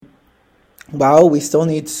While we still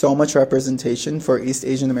need so much representation for East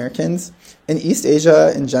Asian Americans, in East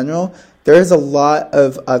Asia in general, there is a lot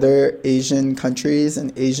of other Asian countries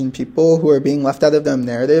and Asian people who are being left out of the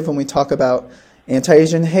narrative when we talk about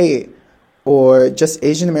anti-Asian hate or just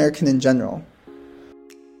Asian American in general.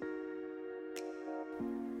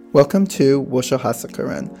 Welcome to Wosho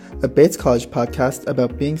Hasakaran, a Bates College podcast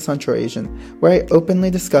about being Central Asian, where I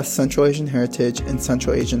openly discuss Central Asian heritage and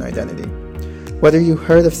Central Asian identity. Whether you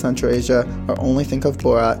heard of Central Asia or only think of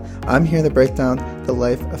Borat, I'm here to break down the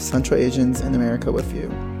life of Central Asians in America with you.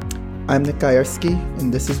 I'm Nick Gajewski,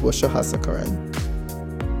 and this is Wosho Hasakaran.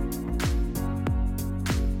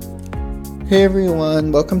 Hey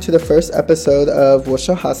everyone, welcome to the first episode of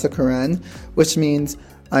Wosho Hasakaran, which means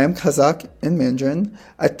I am Kazakh in Mandarin.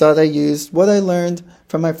 I thought I used what I learned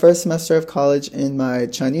from my first semester of college in my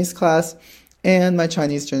Chinese class and my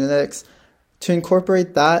Chinese genetics to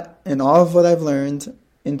incorporate that and all of what I've learned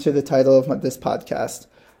into the title of this podcast.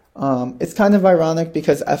 It's kind of ironic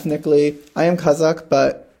because ethnically I am Kazakh,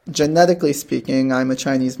 but genetically speaking, I'm a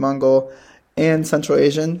Chinese Mongol and Central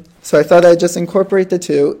Asian. So I thought I'd just incorporate the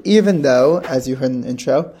two, even though, as you heard in the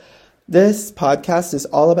intro, this podcast is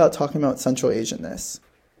all about talking about Central Asianness.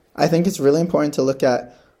 I think it's really important to look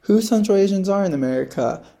at who Central Asians are in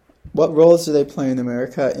America, what roles do they play in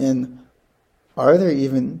America, and are there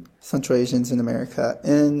even Central Asians in America?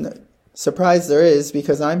 And surprise there is,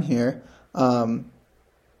 because I'm here.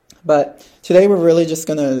 But today we're really just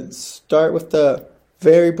going to start with the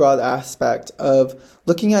very broad aspect of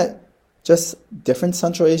looking at just different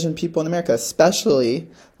Central Asian people in America, especially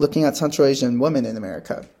looking at Central Asian women in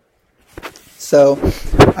America. So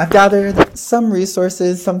I've gathered some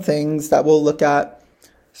resources, some things that we'll look at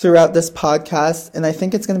throughout this podcast, and I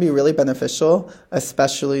think it's going to be really beneficial,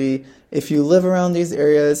 especially if you live around these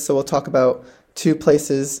areas. So we'll talk about two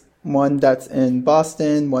places, one that's in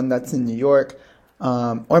Boston, one that's in New York,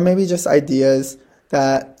 or maybe just ideas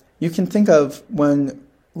that you can think of when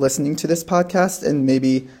listening to this podcast and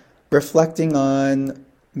maybe reflecting on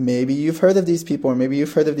maybe you've heard of these people or maybe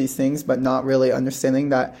you've heard of these things, but not really understanding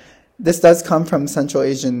that this does come from Central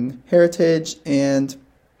Asian heritage. And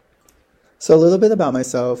so a little bit about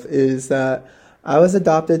myself is that I was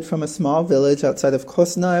adopted from a small village outside of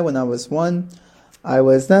Kosinai when I was 1. I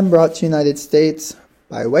was then brought to the United States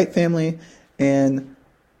by a white family and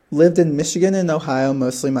lived in Michigan and Ohio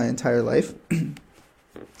mostly my entire life.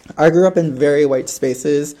 I grew up in very white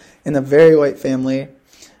spaces in a very white family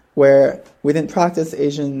where we didn't practice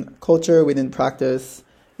Asian culture, we didn't practice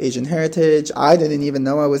Asian heritage. I didn't even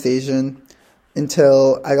know I was Asian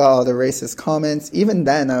until I got all the racist comments. Even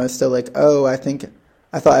then, I was still like, oh, I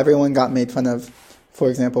thought everyone got made fun of, for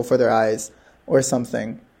example, for their eyes or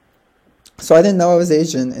something. So I didn't know I was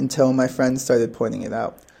Asian until my friends started pointing it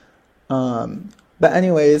out. But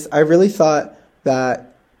anyways, I really thought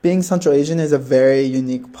that being Central Asian is a very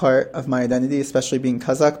unique part of my identity, especially being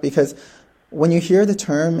Kazakh, because when you hear the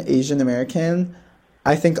term Asian American,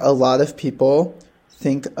 I think a lot of people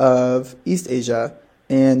think of East Asia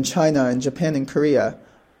and China and Japan and Korea.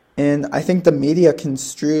 And I think the media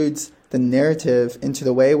construes the narrative into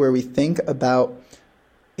the way where we think about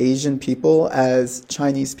Asian people as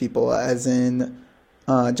Chinese people, as in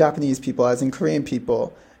Japanese people, as in Korean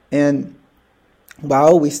people. And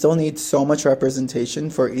while we still need so much representation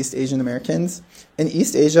for East Asian Americans, in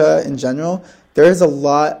East Asia in general, there is a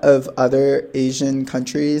lot of other Asian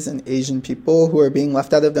countries and Asian people who are being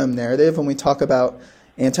left out of the narrative when we talk about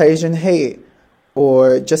anti-Asian hate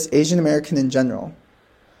or just Asian American in general.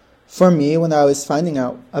 For me, when I was finding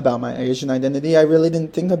out about my Asian identity, I really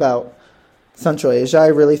didn't think about Central Asia. I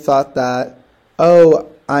really thought that, oh,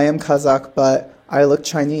 I am Kazakh, but I look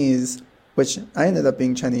Chinese, which I ended up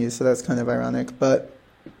being Chinese, so that's kind of ironic. But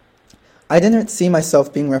I didn't see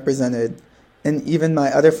myself being represented. And even my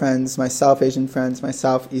other friends, my South Asian friends, my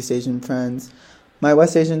Southeast Asian friends, my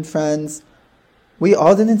West Asian friends, we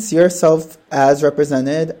all didn't see ourselves as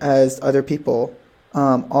represented as other people,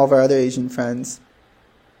 all of our other Asian friends.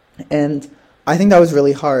 And I think that was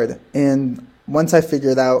really hard. And once I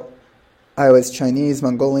figured out I was Chinese,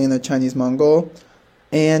 Mongolian, or Chinese Mongol,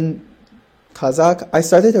 and Kazakh, I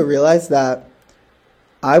started to realize that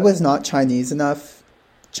I was not Chinese enough,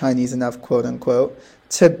 quote unquote,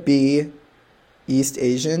 to be East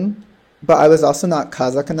Asian, but I was also not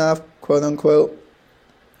Kazakh enough, quote unquote,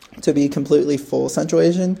 to be completely full Central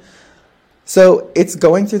Asian. So it's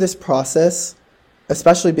going through this process,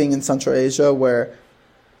 especially being in Central Asia, where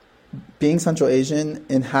being Central Asian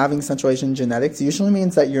and having Central Asian genetics usually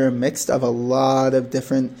means that you're a mix of a lot of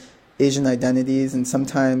different Asian identities, and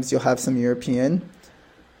sometimes you'll have some European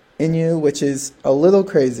in you, which is a little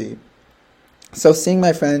crazy. So seeing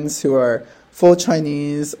my friends who are full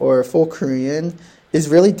Chinese or full Korean is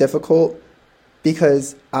really difficult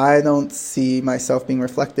because I don't see myself being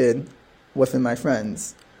reflected within my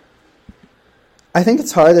friends. I think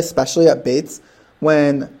it's hard, especially at Bates,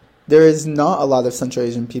 when there is not a lot of Central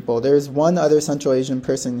Asian people. There's one other Central Asian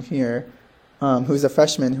person here who's a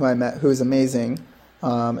freshman who I met who's amazing.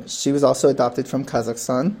 She was also adopted from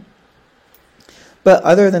Kazakhstan. But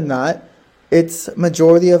other than that, it's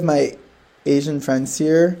majority of my Asian friends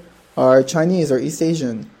here are Chinese or East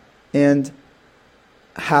Asian. And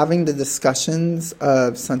having the discussions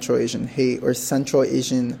of Central Asian hate or Central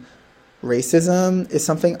Asian racism is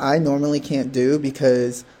something I normally can't do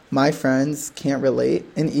because my friends can't relate.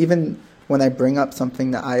 And even when I bring up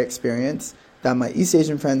something that I experience that my East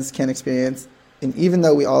Asian friends can't experience, and even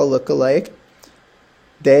though we all look alike,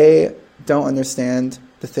 they don't understand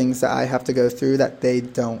the things that I have to go through that they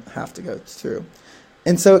don't have to go through.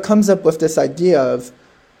 And so it comes up with this idea of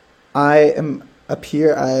I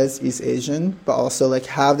appear as East Asian, but also like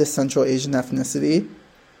have this Central Asian ethnicity.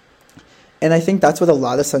 And I think that's what a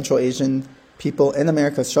lot of Central Asian people in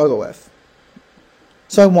America struggle with.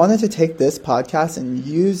 So I wanted to take this podcast and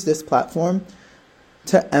use this platform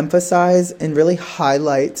to emphasize and really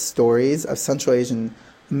highlight stories of Central Asian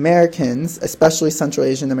Americans, especially Central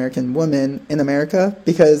Asian American women in America,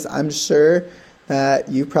 because I'm sure that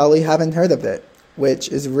you probably haven't heard of it, which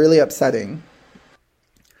is really upsetting.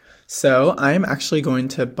 So I'm actually going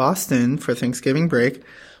to Boston for Thanksgiving break,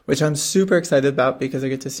 which I'm super excited about because I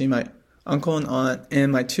get to see my uncle and aunt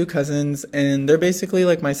and my two cousins, and they're basically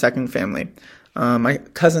like my second family. My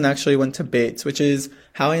cousin actually went to Bates, which is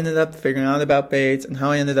how I ended up figuring out about Bates and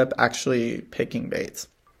how I ended up actually picking Bates.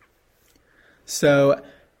 So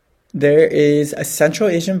there is a Central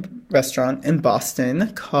Asian restaurant in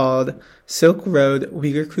Boston called Silk Road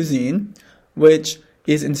Uyghur Cuisine, which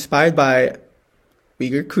is inspired by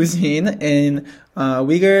Uyghur cuisine. And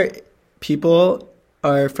Uyghur people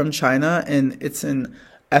are from China, and it's an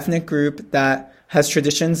ethnic group that has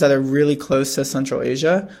traditions that are really close to Central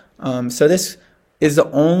Asia. So this is the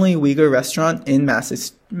only Uyghur restaurant in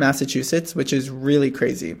Massachusetts, which is really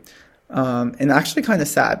crazy. And actually kind of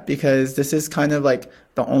sad because this is kind of like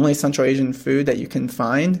the only Central Asian food that you can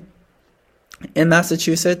find in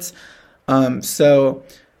Massachusetts. So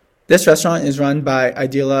this restaurant is run by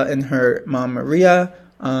Adila and her mom Maria,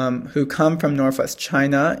 who come from Northwest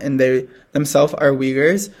China, and they themselves are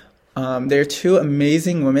Uyghurs. They're two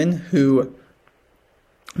amazing women who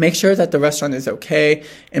make sure that the restaurant is okay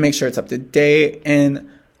and make sure it's up to date and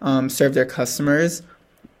serve their customers.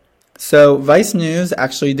 So Vice News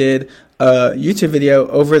actually did a YouTube video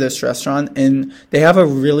over this restaurant, and they have a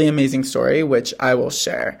really amazing story, which I will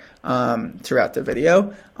share throughout the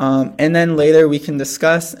video. And then later we can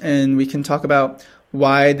discuss and we can talk about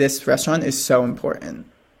why this restaurant is so important.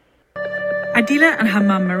 Adila and her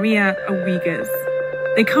mum Maria are Uyghurs.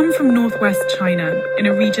 They come from northwest China in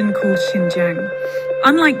a region called Xinjiang.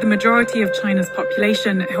 Unlike the majority of China's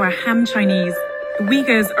population who are Han Chinese, the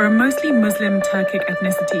Uyghurs are a mostly Muslim Turkic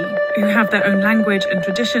ethnicity who have their own language and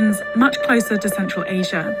traditions much closer to Central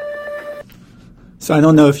Asia. So I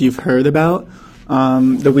don't know if you've heard about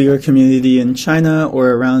the Uyghur community in China or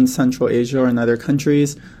around Central Asia or in other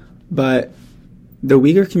countries, but the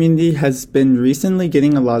Uyghur community has been recently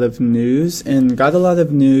getting a lot of news and got a lot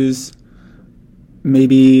of news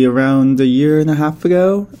maybe around a year and a half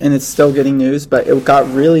ago, and it's still getting news, but it got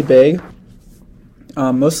really big,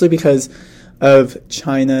 mostly because of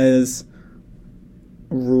China's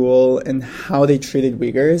rule and how they treated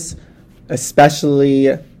Uyghurs,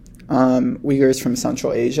 especially Uyghurs from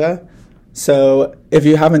Central Asia. So if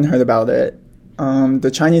you haven't heard about it,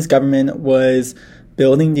 the Chinese government was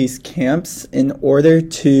building these camps in order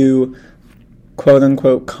to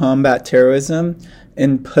quote-unquote combat terrorism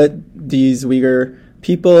and put these Uyghur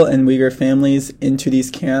people and Uyghur families into these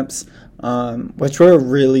camps, which were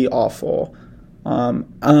really awful.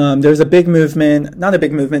 There's a big movement, not a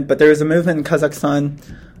big movement, but there was a movement in Kazakhstan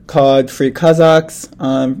called Free Kazakhs,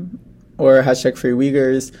 or hashtag Free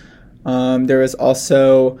Uyghurs. There was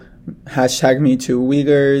also hashtag Me Too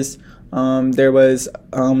Uyghurs. There was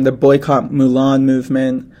the Boycott Mulan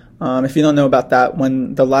movement. If you don't know about that,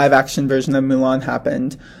 when the live action version of Mulan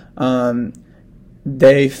happened,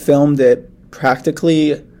 they filmed it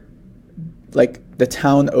practically like the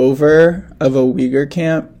town over of a Uyghur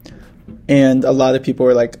camp, and a lot of people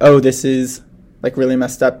were like, oh, this is like really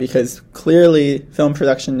messed up, because clearly film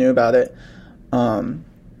production knew about it.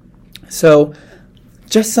 So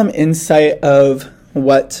just some insight of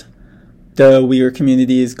what the Uyghur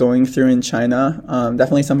community is going through in China.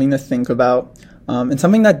 Definitely something to think about, and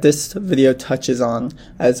something that this video touches on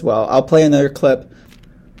as well. I'll play another clip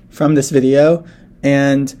from this video,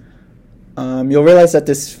 and you'll realize that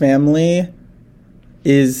this family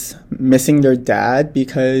is missing their dad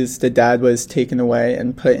because the dad was taken away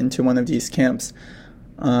and put into one of these camps.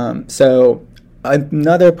 So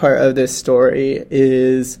another part of this story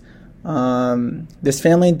is this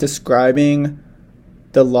family describing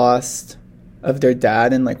the loss of their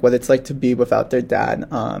dad and like what it's like to be without their dad,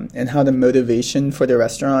 and how the motivation for the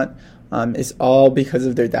restaurant is all because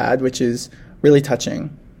of their dad, which is really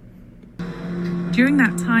touching. During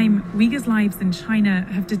that time, Uyghurs' lives in China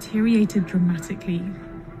have deteriorated dramatically.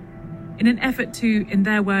 In an effort to, in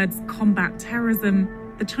their words, combat terrorism,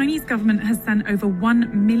 the Chinese government has sent over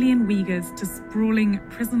 1 million Uyghurs to sprawling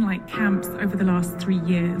prison-like camps over the last 3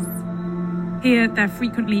 years. Here, they're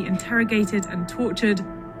frequently interrogated and tortured,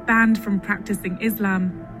 banned from practicing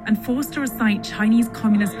Islam, and forced to recite Chinese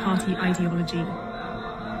Communist Party ideology.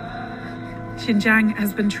 Xinjiang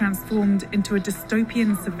has been transformed into a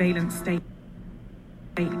dystopian surveillance state.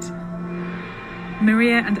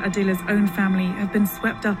 Maria and Adila's own family have been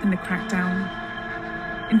swept up in the crackdown.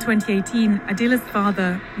 In 2018, Adila's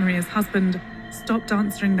father, Maria's husband, stopped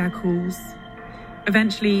answering their calls.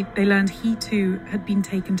 Eventually, they learned he too had been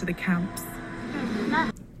taken to the camps.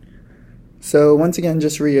 So once again,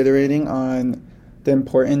 just reiterating on the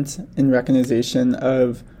importance and recognition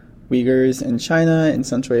of Uyghurs in China, in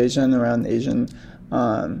Central Asia, and around the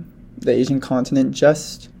Asian continent,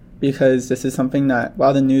 just because this is something that,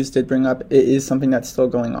 while the news did bring up, it is something that's still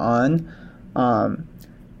going on,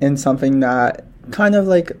 and something that kind of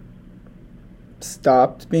like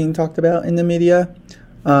stopped being talked about in the media.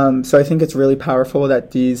 So I think it's really powerful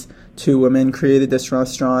that these two women created this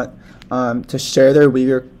restaurant to share their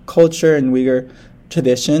Uyghur culture and Uyghur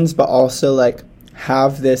traditions, but also like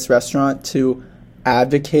have this restaurant to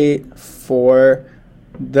advocate for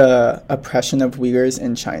the oppression of Uyghurs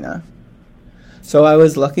in China. So I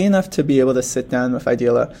was lucky enough to be able to sit down with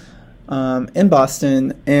Adila in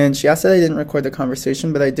Boston, and she asked that I didn't record the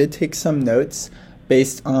conversation, but I did take some notes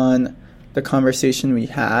based on the conversation we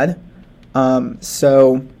had.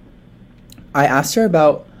 So I asked her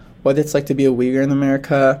about what it's like to be a Uyghur in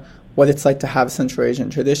America, what it's like to have Central Asian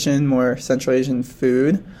tradition, more Central Asian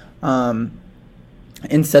food,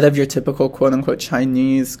 instead of your typical quote-unquote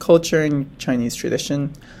Chinese culture and Chinese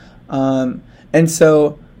tradition. And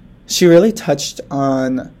so she really touched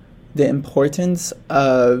on the importance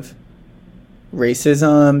of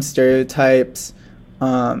racism, stereotypes,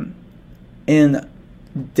 and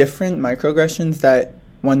different microaggressions that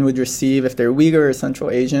one would receive if they're Uyghur or Central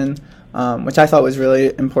Asian, which I thought was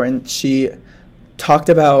really important. She talked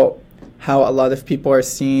about how a lot of people are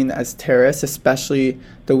seen as terrorists, especially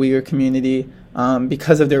the Uyghur community,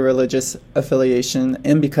 because of their religious affiliation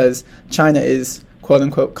and because China is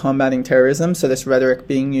quote-unquote combating terrorism. So this rhetoric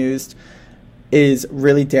being used is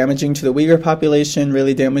really damaging to the Uyghur population,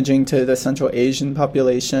 really damaging to the Central Asian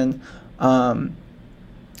population, and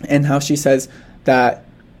how she says that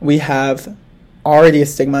we have already a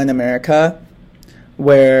stigma in America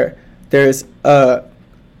where there's a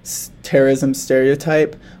terrorism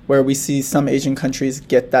stereotype where we see some Asian countries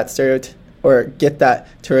get that stereotype or get that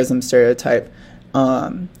terrorism stereotype,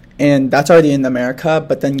 and that's already in America.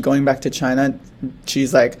 But then going back to China,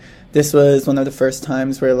 she's like, this was one of the first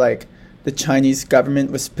times where like the Chinese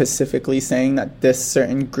government was specifically saying that this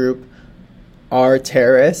certain group are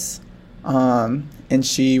terrorists, and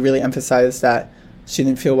she really emphasized that she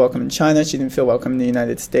didn't feel welcome in China, she didn't feel welcome in the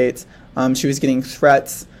United States. She was getting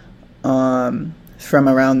threats from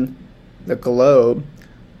around the globe,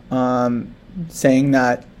 saying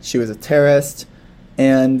that she was a terrorist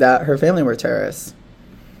and that her family were terrorists.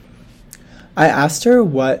 I asked her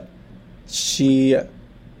what she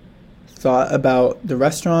thought about the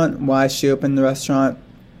restaurant, why she opened the restaurant,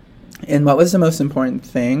 and what was the most important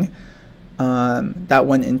thing that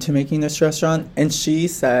went into making this restaurant. And she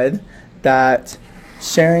said that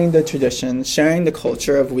sharing the tradition, sharing the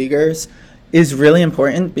culture of Uyghurs is really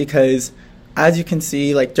important because, as you can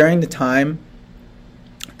see, like during the time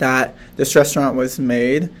that this restaurant was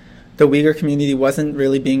made, the Uyghur community wasn't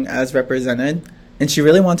really being as represented, and she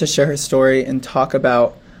really wanted to share her story and talk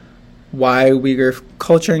about why Uyghur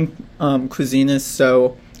culture and cuisine is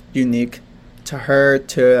so unique to her,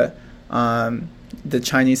 to the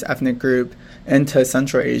Chinese ethnic group, and to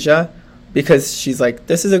Central Asia, because she's like,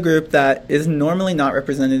 this is a group that is normally not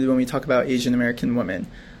represented when we talk about Asian American women.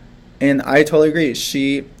 And I totally agree.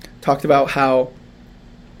 She talked about how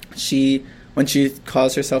when she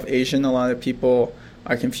calls herself Asian, a lot of people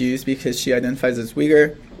are confused because she identifies as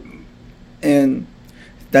Uyghur. And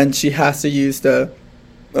then she has to use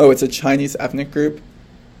it's a Chinese ethnic group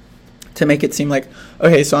to make it seem like,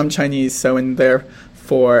 okay, so I'm Chinese, so in their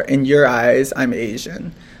for, in your eyes, I'm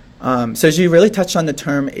Asian. So she really touched on the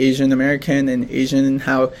term Asian American and Asian and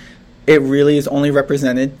how it really is only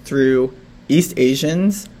represented through East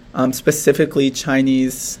Asians, specifically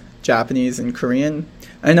Chinese, Japanese, and Korean.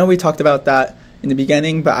 I know we talked about that in the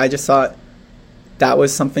beginning, but I just thought that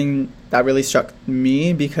was something that really struck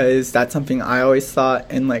me because that's something I always thought.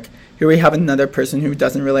 And like, here we have another person who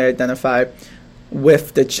doesn't really identify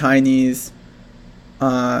with the Chinese,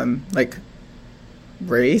 like,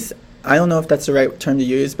 race. I don't know if that's the right term to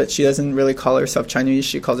use, but she doesn't really call herself Chinese.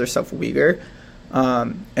 She calls herself Uyghur.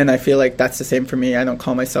 And I feel like that's the same for me. I don't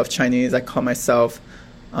call myself Chinese. I call myself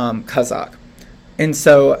Kazakh. And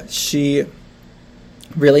so she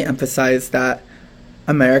really emphasized that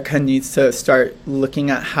America needs to start looking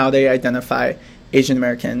at how they identify Asian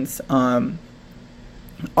Americans.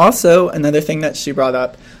 Also, another thing that she brought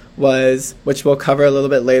up was, which we'll cover a little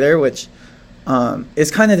bit later, which is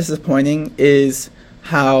kind of disappointing, is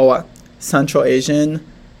how Central Asian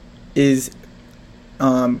is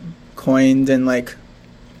coined and like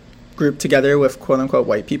grouped together with quote unquote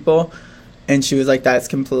white people. And she was like, that's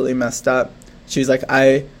completely messed up. She was like,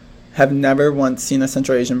 I have never once seen a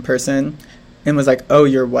Central Asian person and was like, oh,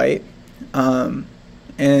 you're white. And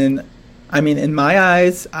I mean, in my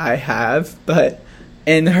eyes, I have, but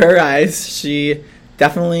in her eyes, she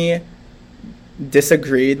definitely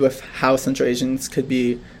disagreed with how Central Asians could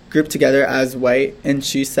be grouped together as white. And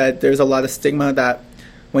she said there's a lot of stigma that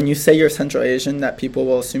when you say you're Central Asian, that people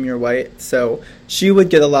will assume you're white. So she would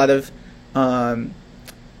get a lot of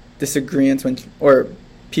disagreements or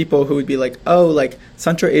people who would be like, oh, like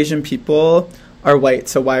Central Asian people are white,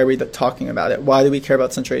 so why are we talking about it? Why do we care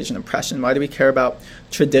about Central Asian oppression? Why do we care about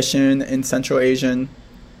tradition in Central Asian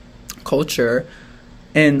culture?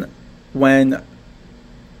 And when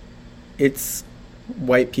it's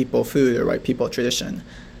white people food or white people tradition.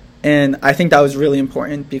 And I think that was really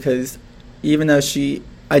important because even though she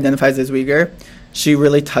identifies as Uyghur, she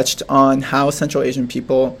really touched on how Central Asian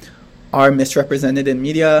people are misrepresented in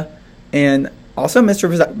media and also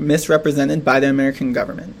misrepresented by the American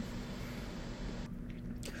government.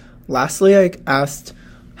 Lastly, I asked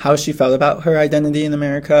how she felt about her identity in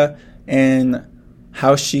America and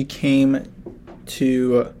how she came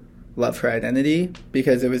to love her identity,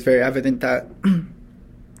 because it was very evident that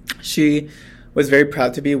she was very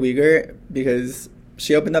proud to be Uyghur because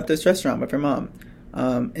she opened up this restaurant with her mom.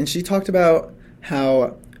 And she talked about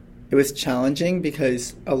how it was challenging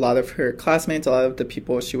because a lot of her classmates, a lot of the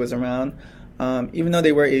people she was around, even though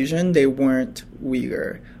they were Asian, they weren't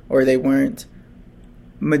Uyghur, or they weren't,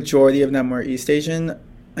 majority of them were East Asian.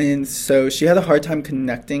 And so she had a hard time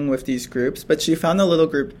connecting with these groups, but she found a little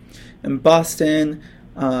group in Boston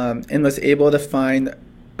and was able to find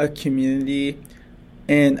a community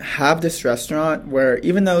and have this restaurant where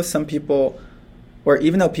even though people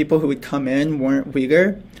who would come in weren't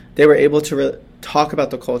Uyghur, they were able to talk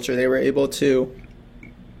about the culture. They were able to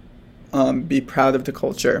be proud of the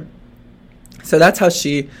culture. So that's how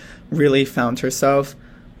she really found herself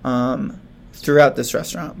throughout this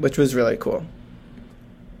restaurant, which was really cool.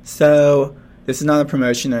 So this is not a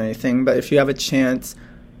promotion or anything, but if you have a chance,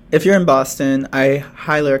 if you're in Boston, I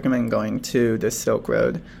highly recommend going to the Silk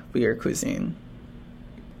Road Uyghur Cuisine.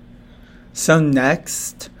 So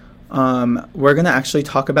next, we're going to actually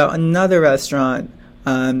talk about another restaurant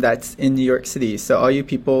that's in New York City. So all you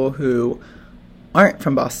people who aren't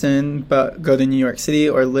from Boston but go to New York City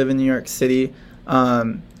or live in New York City,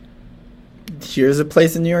 here's a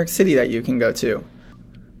place in New York City that you can go to.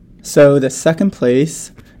 So the second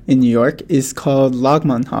place in New York is called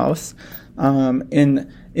Lagman House,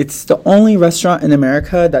 and it's the only restaurant in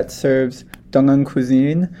America that serves Dongan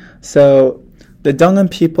cuisine. So the Dongan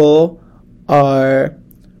people are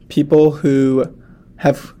people who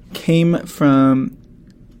have came from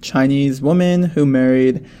Chinese women who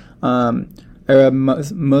married Arab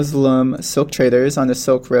Muslim silk traders on the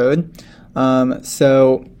Silk Road.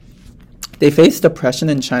 So they faced oppression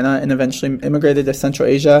in China and eventually immigrated to Central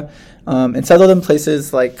Asia and settled in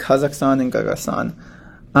places like Kazakhstan and Kyrgyzstan.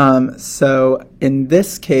 So in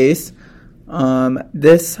this case,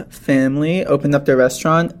 this family opened up their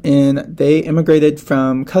restaurant and they immigrated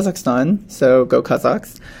from Kazakhstan, so go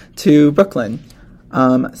Kazakhs, to Brooklyn.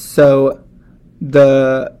 So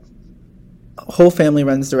the whole family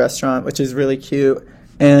runs the restaurant, which is really cute.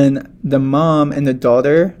 And the mom and the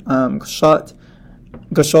daughter, Gosholt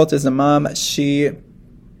is the mom, she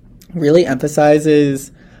really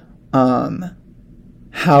emphasizes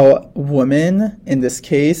how women, in this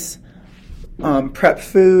case, prep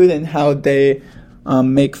food and how they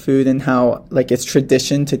make food and how like it's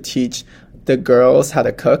tradition to teach the girls how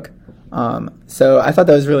to cook. So I thought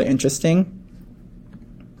that was really interesting.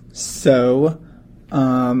 So,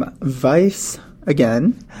 Vice,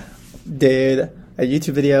 again, did a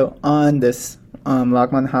YouTube video on this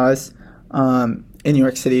Lagman house in New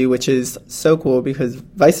York City, which is so cool because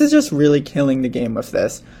Vice is just really killing the game with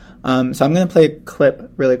this. So I'm going to play a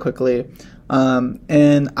clip really quickly.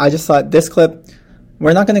 And I just thought this clip,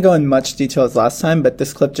 we're not going to go in much detail as last time, but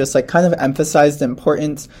this clip just like kind of emphasized the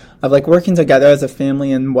importance of like working together as a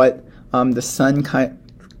family and what the son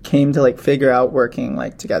came to like figure out working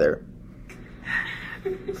like together.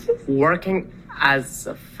 Working as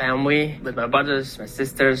a family with my brothers, my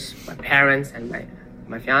sisters, my parents, and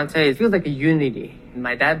my fiance, it feels like a unity.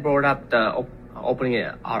 My dad brought up the opening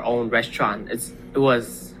our own restaurant. It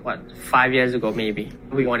was 5 years ago maybe.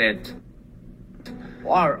 We wanted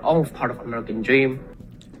our own part of American dream.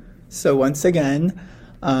 So once again,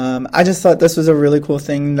 I just thought this was a really cool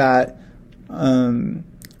thing that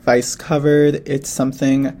Vice covered. It's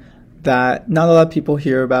something that not a lot of people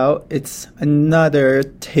hear about. It's another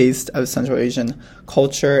taste of Central Asian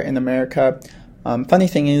culture in America. Funny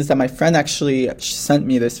thing is that my friend actually sent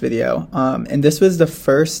me this video, and this was the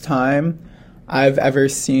first time I've ever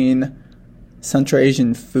seen Central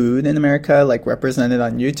Asian food in America, like represented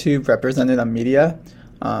on YouTube, represented on media,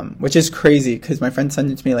 which is crazy because my friend sent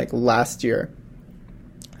it to me like last year.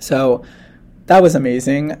 So that was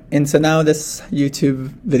amazing. And so now this YouTube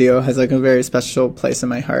video has like a very special place in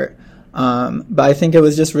my heart. But I think it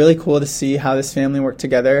was just really cool to see how this family worked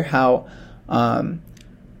together, how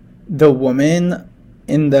the woman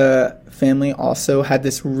in the family also had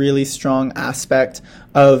this really strong aspect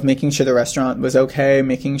of making sure the restaurant was okay,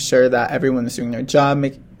 making sure that everyone was doing their job,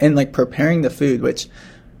 and like preparing the food, which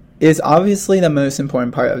is obviously the most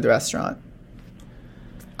important part of the restaurant.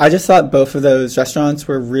 I just thought both of those restaurants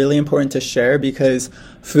were really important to share because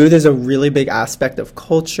food is a really big aspect of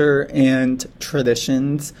culture and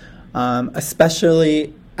traditions,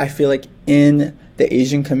 especially I feel like in the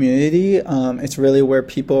Asian community. It's really where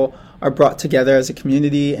people are brought together as a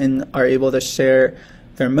community and are able to share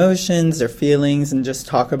their emotions, their feelings, and just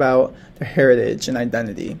talk about their heritage and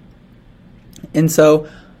identity. And so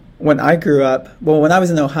when I grew up, when I was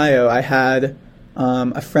in Ohio, I had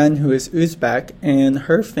a friend who is Uzbek, and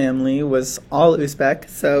her family was all Uzbek.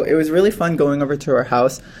 So it was really fun going over to her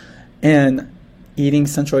house and eating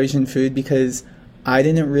Central Asian food because I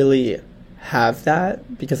didn't really have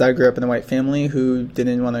that because I grew up in a white family who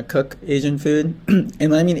didn't want to cook Asian food. And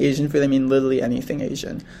when I mean Asian food, I mean literally anything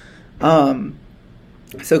Asian. So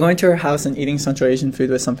going to her house and eating Central Asian food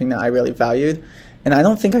was something that I really valued. And I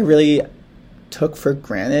don't think I really took for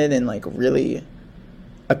granted and like really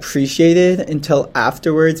appreciated until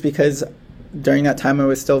afterwards because during that time I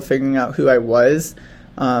was still figuring out who I was.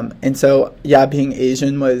 And so, yeah, being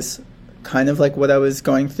Asian was kind of like what I was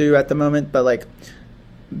going through at the moment, but like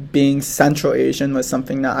being Central Asian was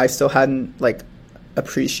something that I still hadn't like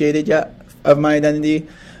appreciated yet of my identity.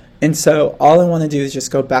 And so all I want to do is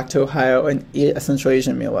just go back to Ohio and eat a Central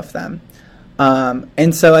Asian meal with them.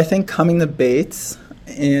 And so I think coming to Bates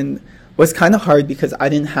was kind of hard because I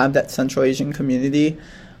didn't have that Central Asian community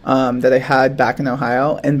that I had back in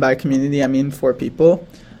Ohio. And by community, I mean 4 people.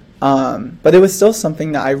 But it was still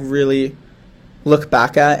something that I really look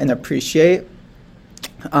back at and appreciate.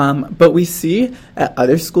 But we see at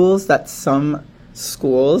other schools that some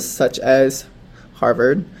schools, such as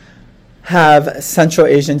Harvard, have Central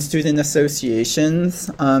Asian student associations.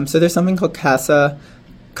 So there's something called CASA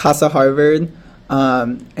Harvard,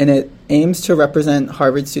 and it aims to represent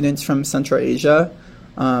Harvard students from Central Asia.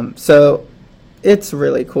 So it's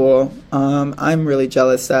really cool. I'm really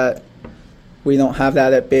jealous that we don't have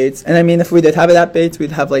that at Bates. And I mean, if we did have it at Bates,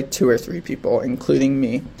 we'd have like 2 or 3 people, including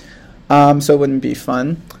me. So it wouldn't be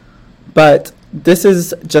fun. But this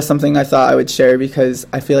is just something I thought I would share because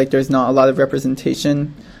I feel like there's not a lot of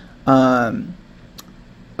representation of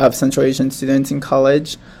Central Asian students in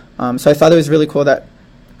college. So I thought it was really cool that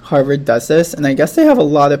Harvard does this. And I guess they have a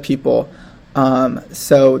lot of people.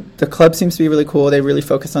 So the club seems to be really cool. They really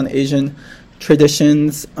focus on Asian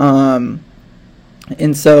traditions.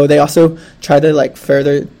 And so they also try to like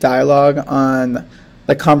further dialogue on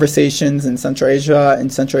like conversations in Central Asia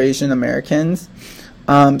and Central Asian Americans.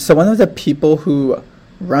 So one of the people who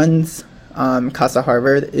runs CASA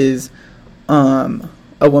Harvard is a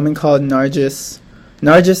woman called Nargis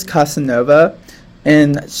Casanova,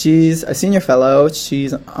 and she's a senior fellow.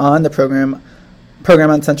 She's on the program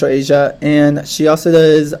on Central Asia, and she also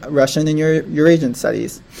does Russian and Eurasian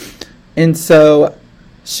studies. And so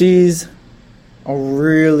she's a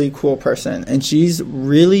really cool person, and she's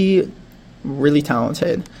really, really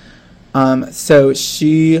talented. So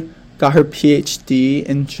she got her PhD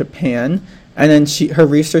in Japan, And then her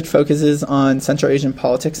research focuses on Central Asian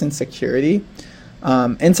politics and security,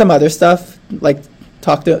 and some other stuff like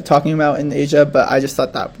talking about in Asia. But I just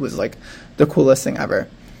thought that was like the coolest thing ever.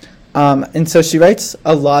 And so she writes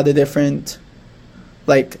a lot of different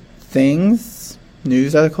like things,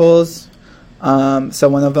 news articles. So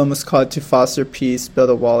one of them was called "To Foster Peace, Build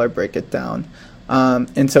a Wall or Break It Down,"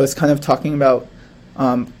 and so it's kind of talking about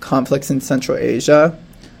conflicts in Central Asia.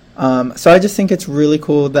 So I just think it's really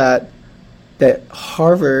cool that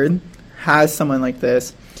Harvard has someone like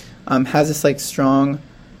this, has this like strong,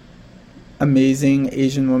 amazing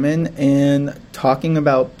Asian woman, and talking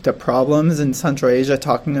about the problems in Central Asia,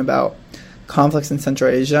 talking about conflicts in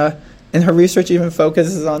Central Asia, and her research even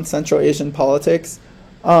focuses on Central Asian politics.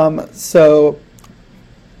 So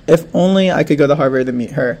if only I could go to Harvard to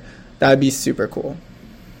meet her, that'd be super cool.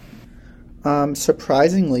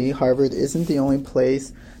 Surprisingly, Harvard isn't the only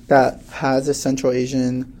place that has a Central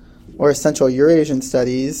Asian or Central Eurasian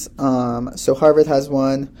studies. So Harvard has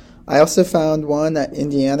one. I also found one at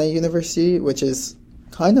Indiana University, which is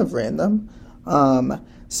kind of random.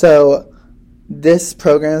 So this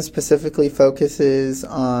program specifically focuses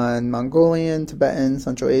on Mongolian, Tibetan,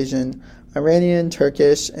 Central Asian, Iranian,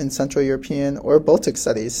 Turkish, and Central European or Baltic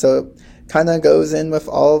studies. So it kind of goes in with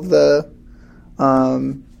all of the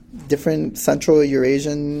different Central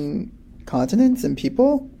Eurasian continents and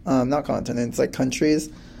people. Not continents, like countries.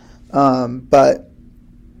 But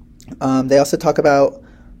they also talk about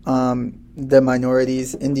the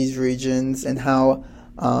minorities in these regions and how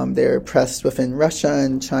they're oppressed within Russia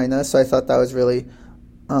and China. So I thought that was really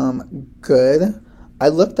good. I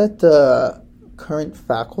looked at the current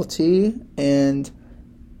faculty, and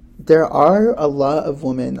there are a lot of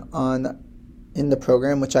women in the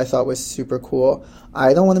program, which I thought was super cool.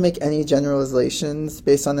 I don't want to make any generalizations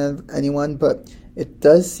based on anyone, but it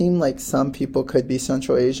does seem like some people could be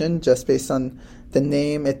Central Asian just based on the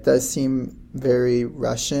name. It does seem very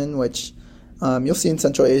Russian, which you'll see in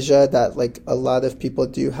Central Asia that like a lot of people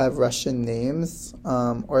do have Russian names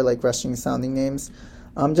or like Russian sounding names,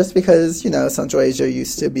 just because, Central Asia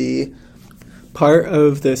used to be part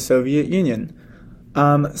of the Soviet Union.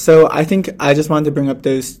 So I think I just wanted to bring up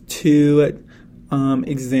those two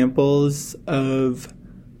examples of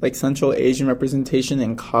like Central Asian representation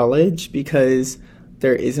in college, because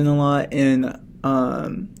there isn't a lot, and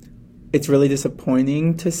it's really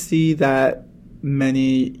disappointing to see that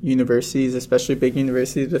many universities, especially big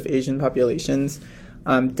universities with Asian populations,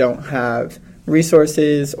 don't have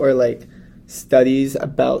resources or like studies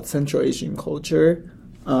about Central Asian culture.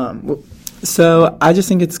 So I just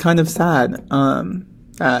think it's kind of sad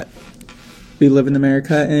that we live in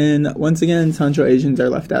America, and once again, Central Asians are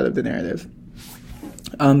left out of the narrative.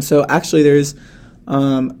 So actually, there's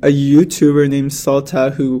a YouTuber named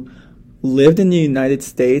Salta who lived in the United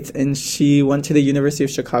States, and she went to the University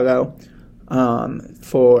of Chicago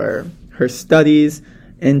for her studies,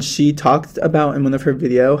 and she talked about in one of her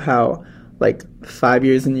videos how like 5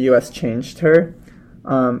 years in the U.S. changed her.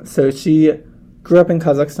 So she grew up in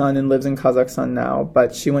Kazakhstan and lives in Kazakhstan now,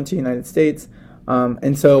 but she went to the United States,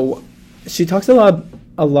 and so she talks a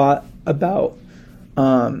lot about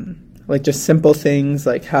like just simple things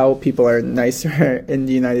like how people are nicer in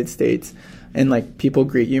the United States and like people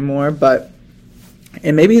greet you more.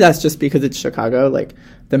 And maybe that's just because it's Chicago. Like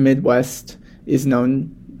the Midwest is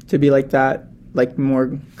known to be like that, like more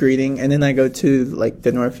greeting. And then I go to like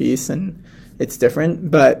the Northeast and it's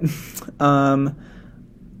different. But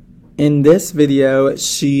in this video,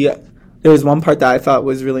 there was one part that I thought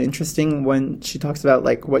was really interesting when she talks about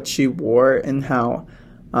like what she wore and how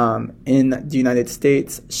in the United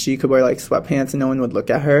States she could wear like sweatpants and no one would look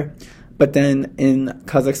at her. But then in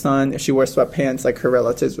Kazakhstan, if she wore sweatpants, like her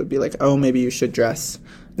relatives would be like, "Oh, maybe you should dress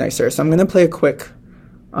nicer." So I'm gonna play a quick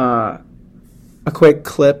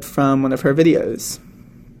clip from one of her videos.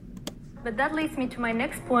 But that leads me to my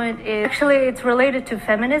next point. It's related to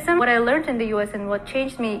feminism. What I learned in the U.S. and what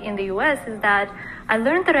changed me in the U.S. is that I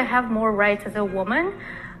learned that I have more rights as a woman.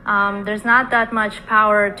 There's not that much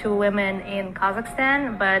power to women in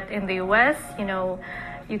Kazakhstan, but in the U.S.,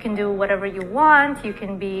 you can do whatever you want, you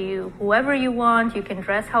can be whoever you want, you can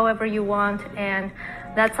dress however you want, and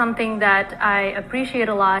that's something that I appreciate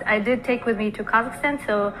a lot. I did take with me to Kazakhstan,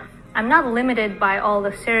 so I'm not limited by all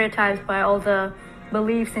the stereotypes, by all the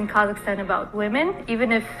beliefs in Kazakhstan about women,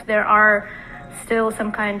 even if there are still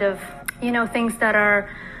some kind of, things that are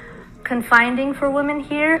confining for women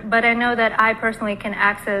here. But I know that I personally can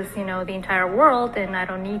access, the entire world, and I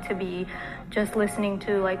don't need to be just listening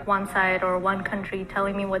to like one side or one country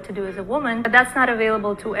telling me what to do as a woman. But that's not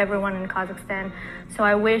available to everyone in Kazakhstan. So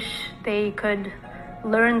I wish they could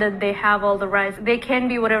learn that they have all the rights. They can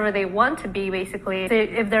be whatever they want to be, basically,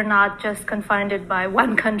 if they're not just confined by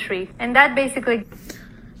one country. And that basically...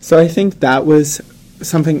 So I think that was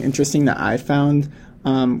something interesting that I found,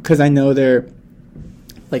 because I know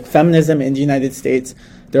feminism in the United States,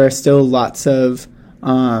 there are still lots of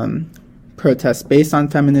protests based on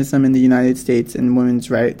feminism in the United States and women's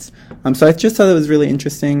rights. So I just thought it was really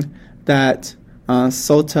interesting that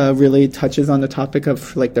Solta really touches on the topic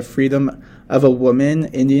of the freedom of a woman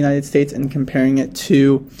in the United States and comparing it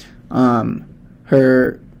to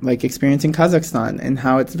her experience in Kazakhstan and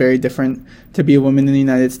how it's very different to be a woman in the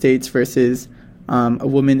United States versus a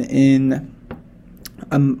woman in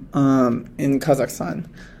Kazakhstan.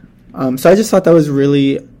 So I just thought that was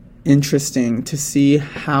really interesting to see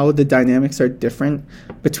how the dynamics are different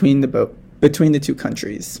between the two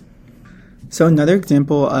countries. So another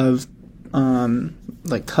example of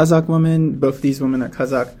Kazakh women, both of these women are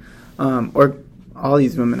Kazakh, or all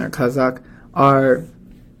these women are Kazakh,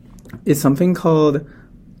 is something called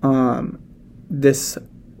this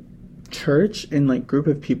church and group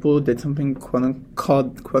of people did something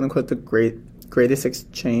called the Greatest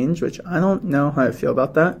Exchange, which I don't know how I feel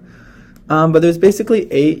about that. But there's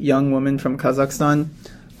basically 8 young women from Kazakhstan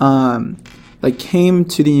came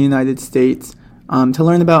to the United States to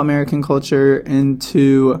learn about American culture and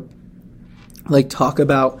to talk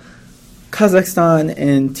about Kazakhstan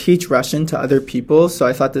and teach Russian to other people. So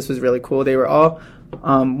I thought this was really cool. They were all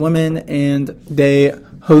women, and they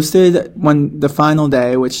hosted the final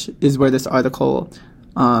day, which is where this article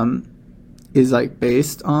is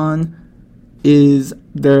based on, is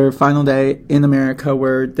their final day in America,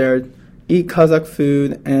 where they're eat Kazakh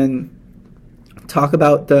food and talk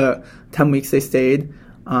about the 10 weeks they stayed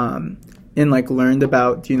and learned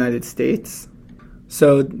about the United States.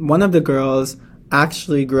 So one of the girls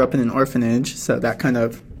actually grew up in an orphanage, so that kind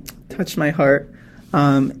of touched my heart.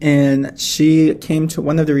 And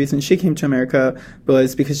one of the reasons she came to America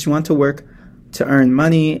was because she wanted to work to earn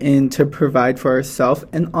money and to provide for herself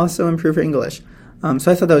and also improve her English. So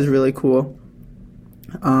I thought that was really cool.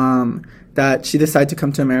 That she decided to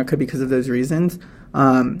come to America because of those reasons.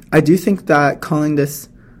 I do think that calling this,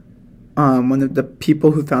 one of the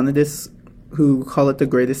people who founded this, who call it the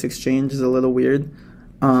Greatest Exchange, is a little weird.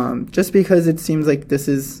 Just because it seems like this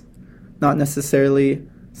is not necessarily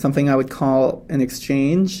something I would call an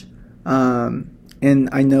exchange. And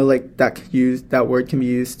I know that word can be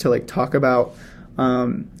used to talk about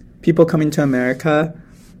people coming to America,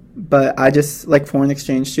 but I just foreign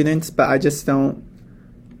exchange students, but I just don't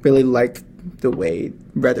really like the way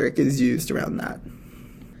rhetoric is used around that.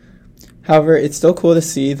 However, it's still cool to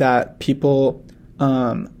see that people,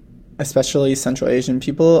 especially Central Asian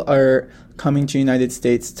people, are coming to the United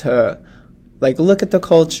States to look at the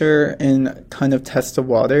culture and kind of test the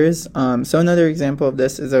waters. So another example of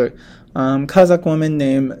this is a Kazakh woman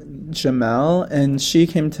named Jamel, and she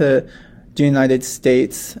came to the United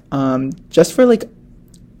States just for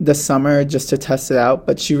the summer, just to test it out,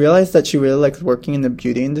 but she realized that she really liked working in the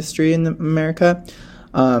beauty industry in America.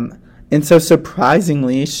 And so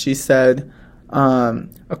surprisingly, she said,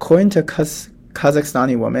 according to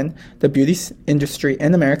Kazakhstani woman, the beauty industry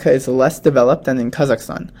in America is less developed than in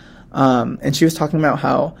Kazakhstan. And she was talking about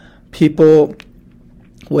how people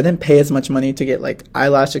wouldn't pay as much money to get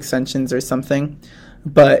eyelash extensions or something,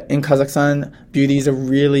 but in Kazakhstan, beauty is a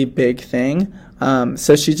really big thing.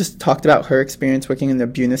 So she just talked about her experience working in the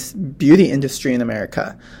beauty industry in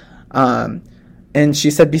America. And she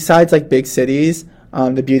said besides big cities,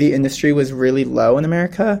 the beauty industry was really low in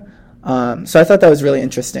America. So I thought that was really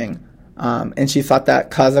interesting. And she thought that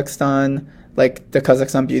Kazakhstan, the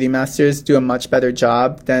Kazakhstan beauty masters, do a much better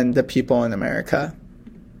job than the people in America.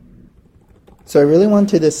 So I really wanted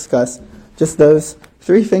to discuss just those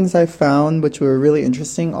 3 things I found, which were really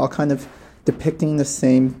interesting, all kind of depicting the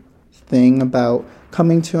same thing about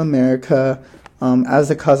coming to America as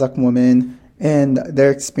a Kazakh woman and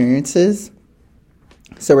their experiences.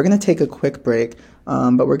 So we're going to take a quick break,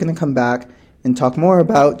 but we're going to come back and talk more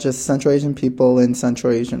about just Central Asian people and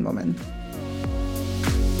Central Asian women.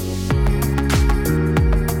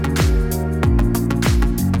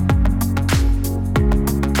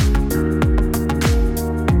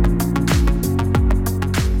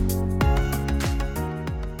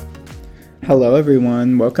 Hello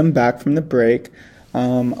everyone, welcome back from the break.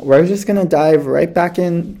 We're just going to dive right back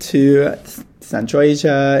into Central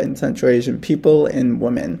Asia and Central Asian people and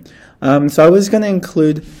women. So I was going to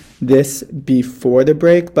include this before the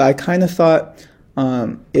break, but I kind of thought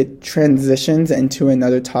it transitions into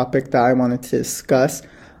another topic that I wanted to discuss.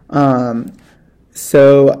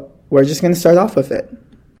 So we're just going to start off with it.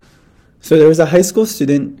 So there was a high school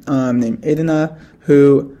student named Edina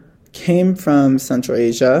who came from Central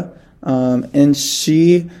Asia, and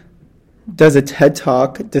she does a TED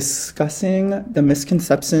Talk discussing the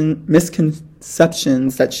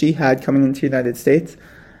misconceptions that she had coming into the United States.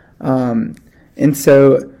 And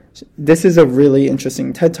so this is a really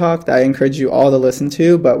interesting TED Talk that I encourage you all to listen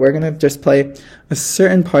to, but we're going to just play a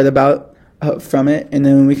certain part from it, and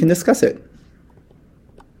then we can discuss it.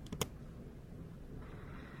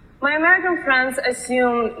 My American friends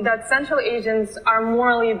assume that Central Asians are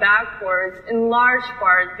morally backward in large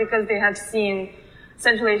part because they have seen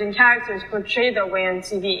Central Asian characters portrayed that way on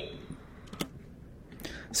TV.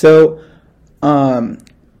 So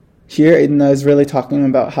here Aiden is really talking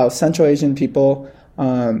about how Central Asian people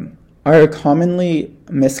are commonly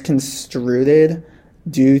misconstrued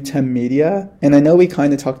due to media. And I know we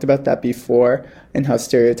kind of talked about that before and how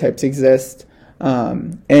stereotypes exist.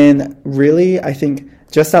 And really, I think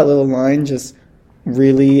just that little line just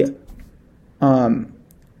really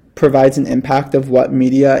provides an impact of what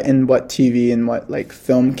media and what TV and what like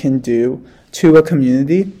film can do to a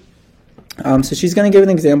community. So she's going to give an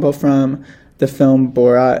example from the film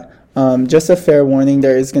Borat. Just a fair warning,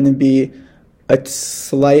 there is going to be a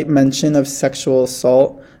slight mention of sexual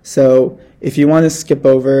assault. So if you want to skip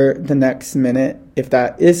over the next minute, if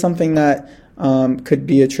that is something that could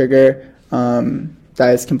be a trigger,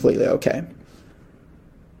 that is completely okay.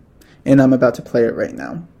 And I'm about to play it right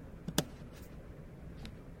now.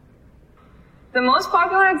 The most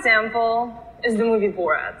popular example is the movie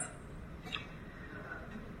Borat.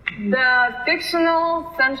 The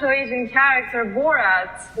fictional Central Asian character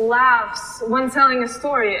Borat laughs when telling a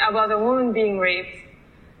story about a woman being raped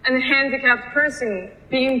and a handicapped person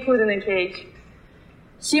being put in a cage.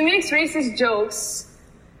 He makes racist jokes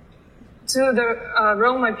to the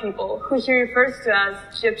Roma people, who he refers to as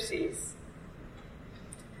gypsies.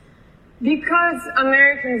 Because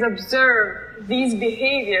Americans observe these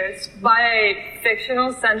behaviors by a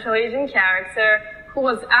fictional Central Asian character who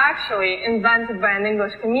was actually invented by an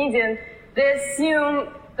English comedian, they assume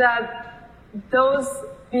that those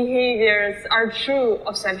behaviors are true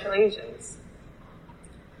of Central Asians.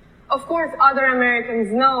 Of course, other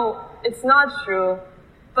Americans know it's not true,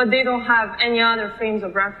 but they don't have any other frames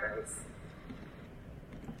of reference.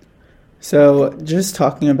 So just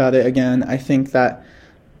talking about it again, I think that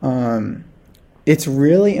it's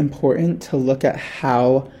really important to look at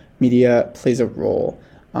how media plays a role.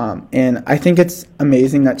 And I think it's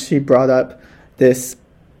amazing that she brought up this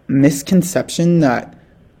misconception that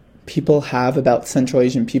people have about Central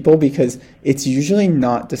Asian people because it's usually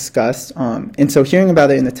not discussed. And so hearing about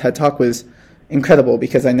it in the TED Talk was incredible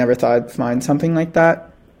because I never thought I'd find something like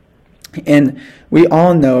that. And we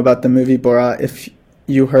all know about the movie Borat if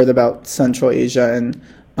you heard about Central Asia and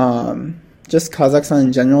just Kazakhstan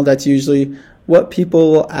in general. That's usually what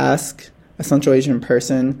people will ask a Central Asian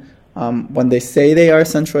person when they say they are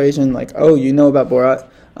Central Asian, like, oh, you know about Borat,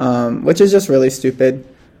 which is just really stupid.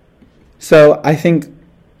 So I think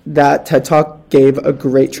that TED Talk gave a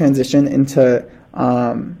great transition into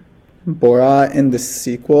Borat and the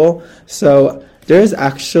sequel. So there's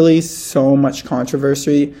actually so much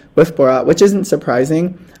controversy with Borat, which isn't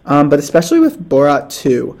surprising, but especially with Borat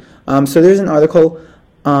 2. So there's an article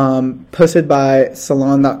posted by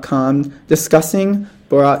Salon.com discussing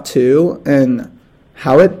Borat 2 and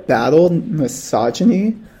how it battled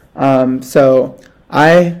misogyny. So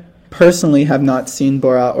I personally have not seen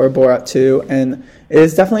Borat or Borat 2, and it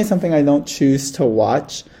is definitely something I don't choose to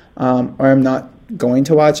watch, or I'm not going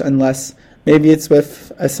to watch unless maybe it's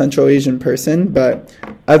with a Central Asian person, but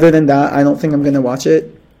other than that, I don't think I'm going to watch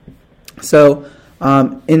it. So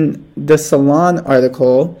in the Salon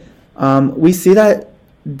article, we see that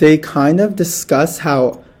they kind of discuss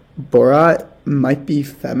how Borat might be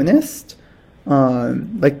feminist,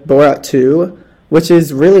 like Borat 2, which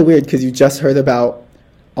is really weird because you just heard about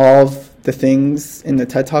all of the things in the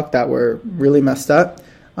TED Talk that were really messed up.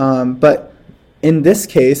 But in this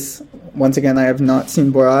case, once again, I have not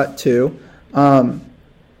seen Borat 2.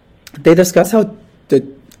 They discuss how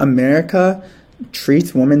America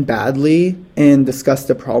treats women badly and discuss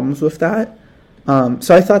the problems with that.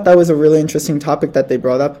 So I thought that was a really interesting topic that they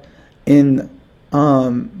brought up in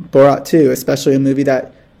Borat 2, especially a movie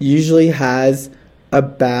that usually has a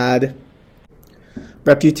bad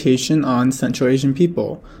reputation on Central Asian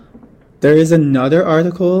people. There is another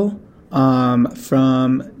article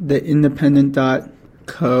from the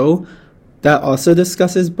independent.co that also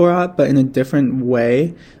discusses Borat, but in a different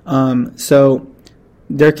way. So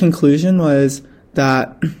their conclusion was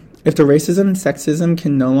that if the racism and sexism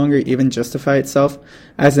can no longer even justify itself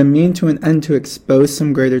as a mean to an end to expose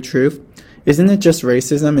some greater truth, isn't it just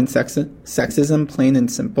racism and sexism, plain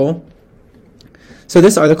and simple? So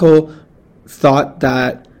this article thought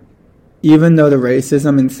that even though the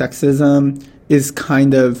racism and sexism is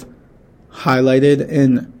kind of highlighted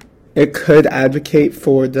and it could advocate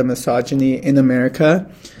for the misogyny in America,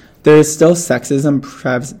 there is still sexism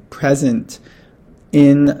present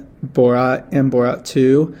in Borat and Borat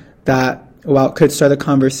 2 that, while it could start a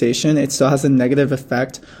conversation, it still has a negative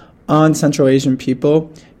effect on Central Asian people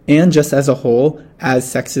and just as a whole as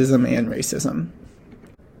sexism and racism.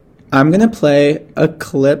 I'm going to play a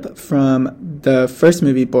clip from the first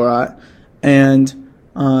movie, Borat, and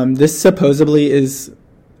this supposedly is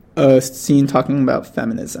a scene talking about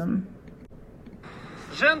feminism.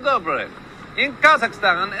 Dzień dobry. In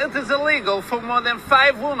Kazakhstan, it is illegal for more than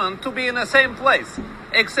 5 women to be in the same place,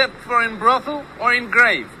 except for in brothel or in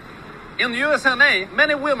grave. In USA,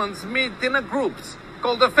 many women meet in groups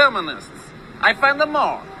called the feminists. I find them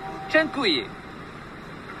more. Dziękuję.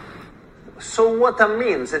 So what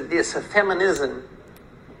means this feminism?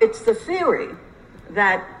 It's the theory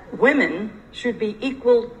that women should be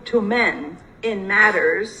equal to men in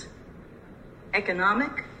matters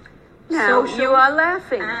economic, Now, social, you are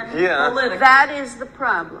laughing. and Yeah. political. That is the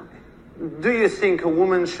problem. Do you think a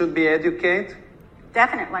woman should be educated?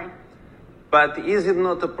 Definitely. But is it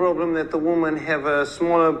not a problem that a woman have a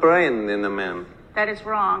smaller brain than a man? That is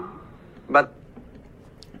wrong. But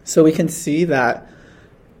So we can see that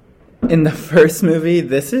in the first movie,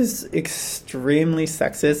 this is extremely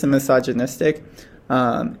sexist and misogynistic,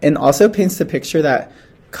 and also paints the picture that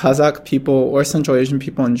Kazakh people or Central Asian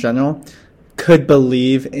people in general could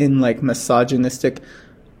believe in like misogynistic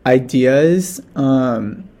ideas,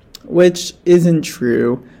 which isn't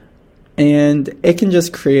true. And it can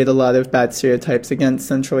just create a lot of bad stereotypes against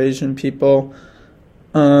Central Asian people.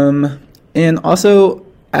 And also,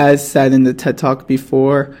 as said in the TED Talk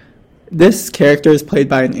before, this character is played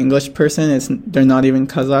by an English person. They're not even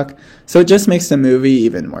Kazakh. So it just makes the movie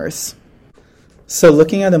even worse. So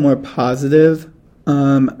looking at a more positive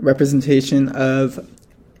representation of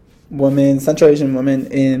women, Central Asian women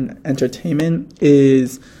in entertainment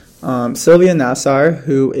is Sylvia Nassar,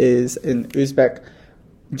 who is an Uzbek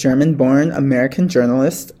German-born American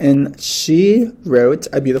journalist, and she wrote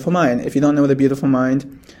A Beautiful Mind. If you don't know what A Beautiful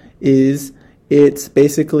Mind is, it's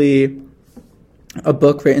basically a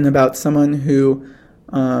book written about someone who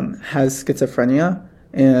has schizophrenia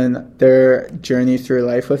and their journey through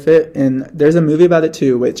life with it. And there's a movie about it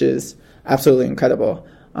too, which is absolutely incredible.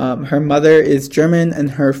 Her mother is German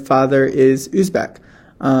and her father is Uzbek.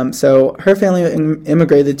 So her family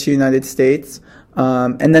immigrated to the United States,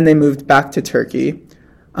 and then they moved back to Turkey.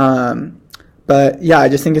 But yeah, I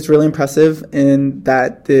just think it's really impressive in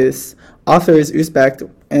that this author is Uzbek,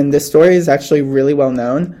 and this story is actually really well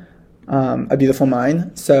known, A Beautiful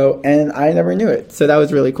Mind. So, and I never knew it, so that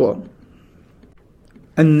was really cool.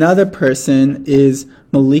 Another person is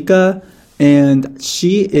Malika, and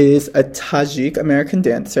she is a Tajik American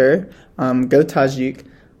dancer. Go Tajikistan.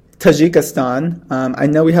 I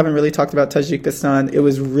know we haven't really talked about Tajikistan. It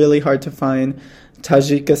was really hard to find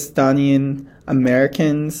Tajikistani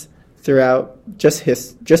Americans throughout just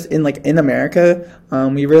in America.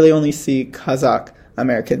 We really only see Kazakh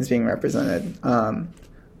Americans being represented.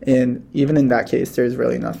 And even in that case, there's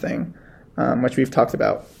really nothing, which we've talked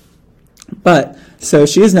about. But, so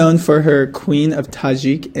she is known for her Queen of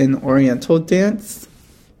Tajik and Oriental dance.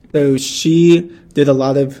 So she did a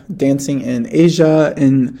lot of dancing in Asia,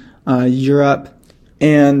 in Europe,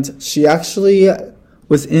 and she actually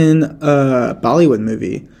was in a Bollywood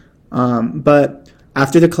movie. But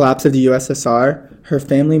after the collapse of the USSR, her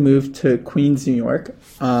family moved to Queens, New York,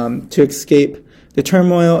 to escape the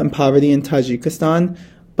turmoil and poverty in Tajikistan.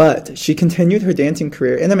 But she continued her dancing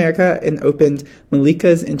career in America and opened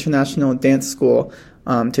Malika's International Dance School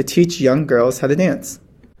to teach young girls how to dance.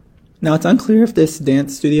 Now, it's unclear if this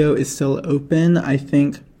dance studio is still open. I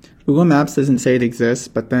think Google Maps doesn't say it exists,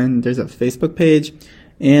 but then there's a Facebook page,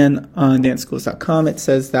 and on danceschools.com it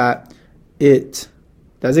says that it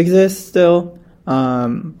does exist still.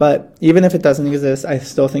 But even if it doesn't exist, I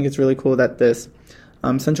still think it's really cool that this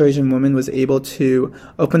Central Asian woman was able to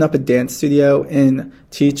open up a dance studio and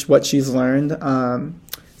teach what she's learned,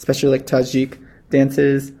 especially like Tajik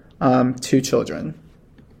dances, to children.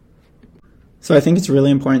 So I think it's really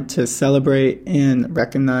important to celebrate and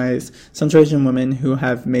recognize Central Asian women who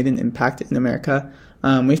have made an impact in America.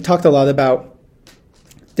 We've talked a lot about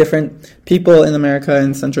different people in America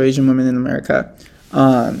and Central Asian women in America.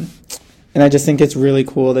 And I just think it's really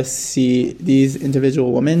cool to see these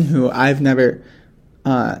individual women who I've never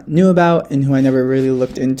knew about and who I never really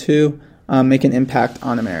looked into make an impact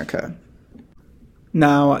on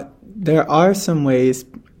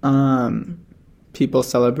people people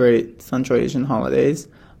celebrate Central Asian holidays.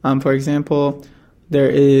 For example,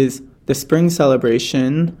 there is the Spring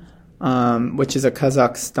Celebration, which is a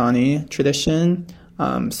Kazakhstani tradition.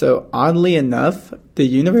 So oddly enough, the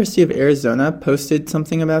University of Arizona posted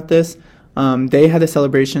something about this. They had a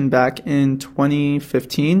celebration back in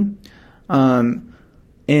 2015.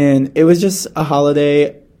 And it was just a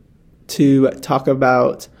holiday to talk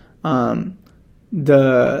about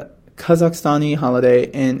the Kazakhstani holiday,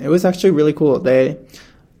 and it was actually really cool. They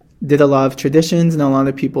did a lot of traditions, and a lot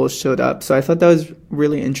of people showed up. So I thought that was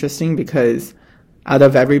really interesting because out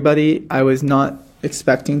of everybody, I was not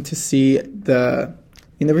expecting to see the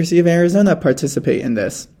University of Arizona participate in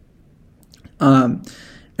this. And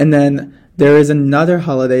then there is another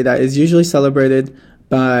holiday that is usually celebrated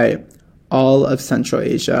by all of Central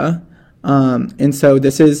Asia. And so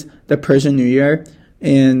this is the Persian New Year,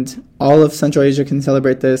 and all of Central Asia can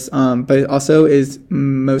celebrate this, but it also is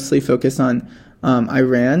mostly focused on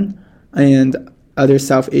Iran and other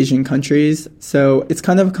South Asian countries. So it's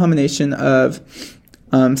kind of a combination of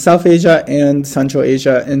South Asia and Central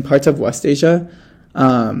Asia and parts of West Asia,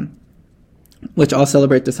 which all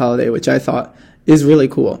celebrate this holiday, which I thought is really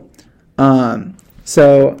cool. In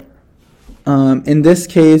this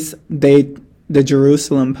case, the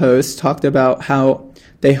Jerusalem Post talked about how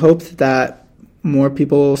they hoped that more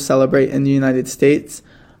people will celebrate in the United States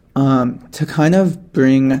to kind of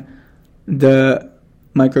bring the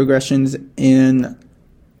microaggressions in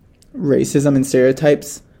racism and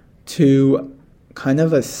stereotypes to kind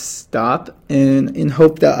of a stop, in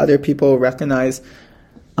hope that other people recognize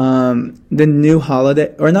the new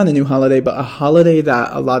holiday, or not a new holiday, but a holiday that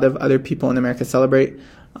a lot of other people in America celebrate,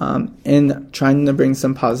 and trying to bring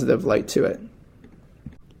some positive light to it.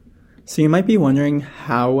 So you might be wondering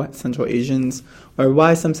how Central Asians, or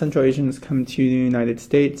why some Central Asians come to the United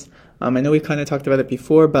States. I know we kind of talked about it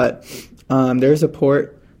before, but there's a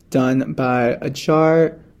report done by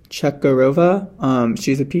Ajar Chekharova.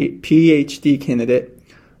 She's a PhD candidate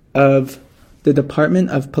of the Department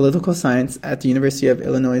of Political Science at the University of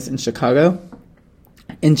Illinois in Chicago.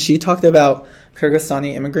 And she talked about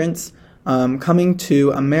Kyrgyzstani immigrants coming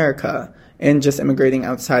to America and just immigrating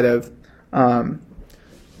outside of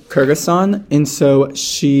Kyrgyzstan. And so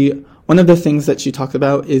one of the things that she talked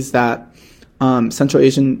about is that Central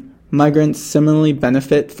Asian migrants similarly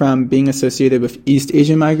benefit from being associated with East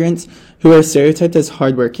Asian migrants who are stereotyped as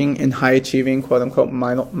hardworking and high-achieving, quote-unquote,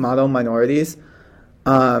 model minorities.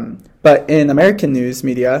 But in American news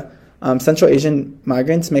media, Central Asian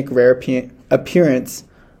migrants make rare appearance,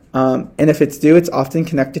 and if it's due, it's often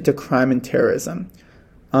connected to crime and terrorism.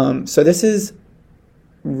 So this is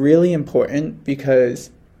really important because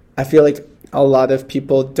I feel like a lot of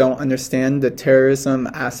people don't understand the terrorism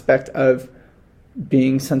aspect of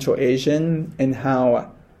being Central Asian, and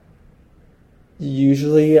how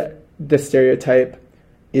usually the stereotype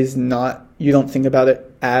is not, you don't think about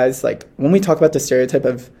it as, like, when we talk about the stereotype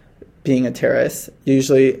of being a terrorist,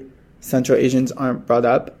 usually Central Asians aren't brought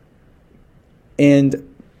up. And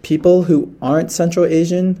people who aren't Central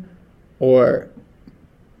Asian, or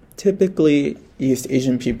typically East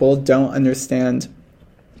Asian people, don't understand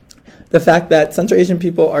the fact that Central Asian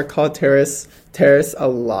people are called terrorists a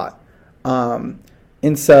lot.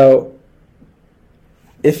 And so,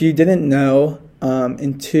 if you didn't know,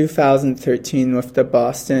 in 2013 with the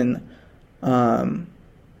Boston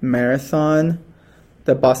Marathon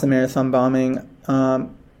bombing,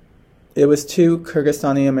 it was two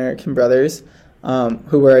Kyrgyzstani American brothers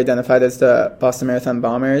who were identified as the Boston Marathon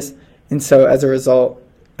bombers. And so, as a result,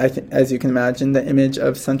 as you can imagine, the image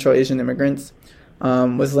of Central Asian immigrants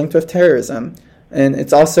was linked with terrorism. And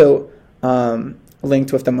it's also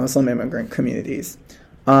linked with the Muslim immigrant communities.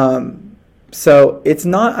 So it's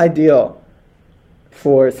not ideal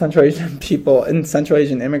for Central Asian people and Central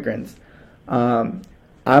Asian immigrants. I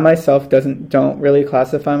myself don't really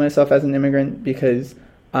classify myself as an immigrant because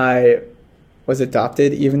I was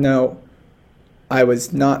adopted, even though I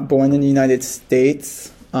was not born in the United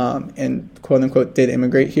States and quote unquote did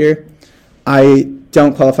immigrate here. I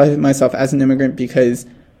don't qualify myself as an immigrant because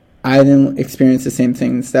I didn't experience the same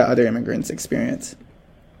things that other immigrants experience.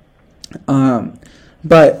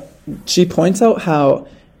 But she points out how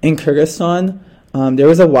in Kyrgyzstan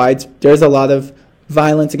there's a lot of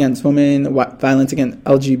violence against women, violence against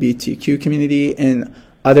LGBTQ community, and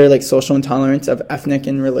other like social intolerance of ethnic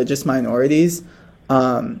and religious minorities.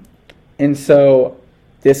 And so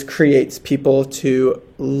this creates people to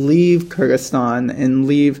leave Kyrgyzstan and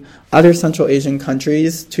leave other Central Asian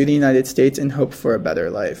countries to the United States in hope for a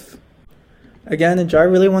better life. Again, Ajar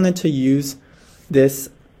really wanted to use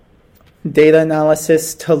this data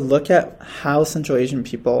analysis to look at how Central Asian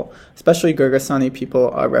people, especially Kyrgyzstani people,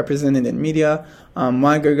 are represented in media,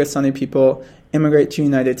 why Kyrgyzstani people immigrate to the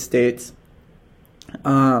United States,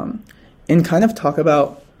 and kind of talk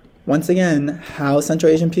about, once again, how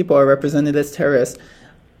Central Asian people are represented as terrorists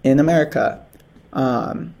in America.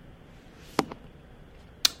 I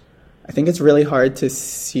think it's really hard to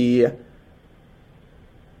see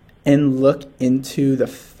and look into the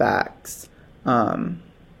facts. I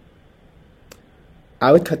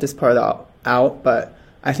would cut this part out, but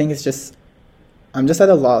I think I'm just at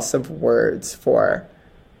a loss of words for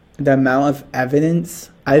the amount of evidence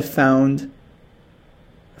I've found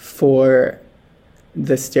for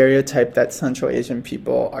the stereotype that Central Asian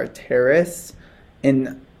people are terrorists,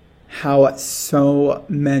 and how so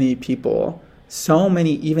many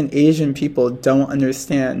even Asian people don't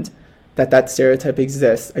understand that stereotype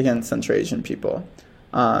exists against Central Asian people.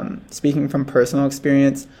 Speaking from personal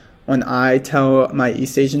experience, when I tell my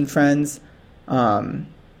East Asian friends the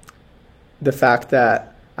fact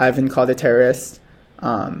that I've been called a terrorist,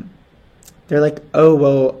 they're like, oh,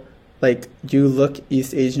 well, like, you look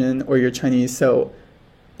East Asian or you're Chinese, so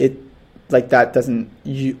that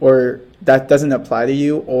doesn't apply to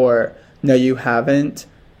you, or no, you haven't.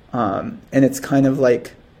 And it's kind of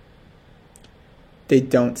like they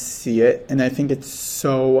don't see it. And I think it's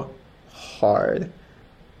so hard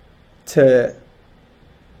to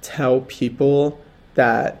tell people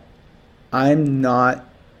that I'm not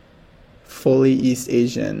fully East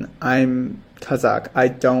Asian. I'm Kazakh. I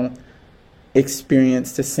don't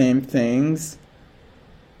experience the same things,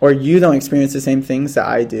 or you don't experience the same things that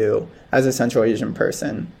I do as a Central Asian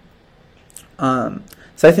person. So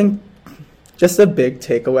I think just a big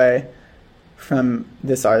takeaway from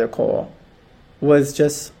this article was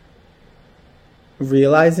just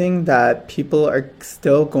realizing that people are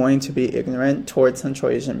still going to be ignorant towards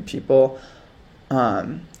Central Asian people,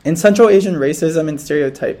 and Central Asian racism and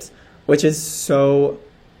stereotypes, which is so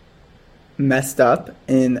messed up.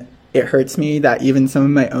 And it hurts me that even some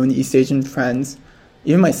of my own East Asian friends,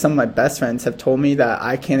 even some of my best friends, have told me that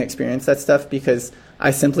I can't experience that stuff because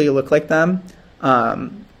I simply look like them.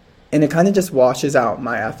 And it kind of just washes out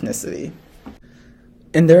my ethnicity.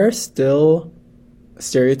 And there are still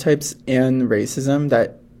stereotypes and racism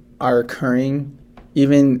that are occurring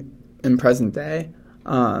even in present day,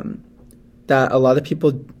 that a lot of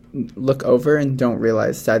people look over and don't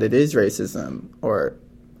realize that it is racism or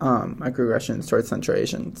microaggressions towards Central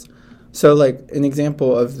Asians. So, like, an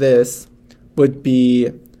example of this would be,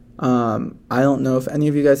 I don't know if any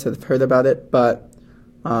of you guys have heard about it, but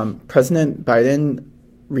President Biden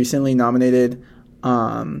recently nominated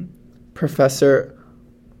Professor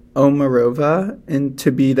Omarova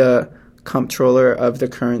to be the comptroller of the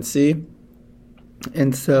currency.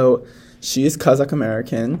 And so she is Kazakh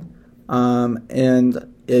American,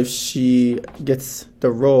 and if she gets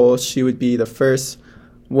the role, she would be the first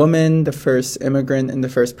woman, the first immigrant, and the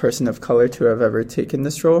first person of color to have ever taken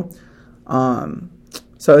this role.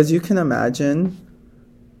 So as you can imagine,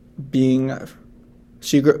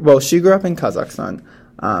 she grew up in Kazakhstan,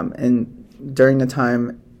 and during the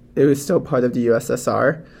time it was still part of the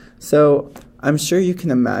USSR. So I'm sure you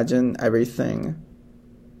can imagine everything,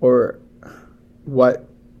 or what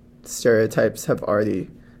stereotypes have already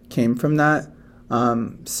came from that.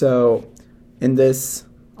 So in this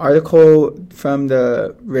article from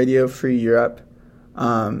the Radio Free Europe,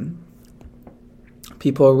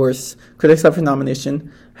 critics of her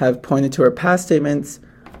nomination have pointed to her past statements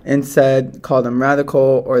and called them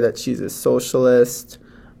radical, or that she's a socialist.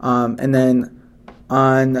 And then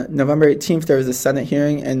on November 18th, there was a Senate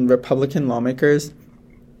hearing, and Republican lawmakers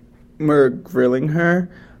were grilling her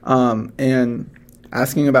and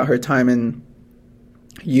asking about her time in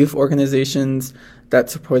youth organizations that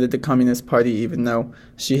supported the Communist Party, even though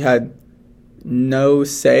she had no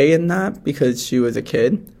say in that because she was a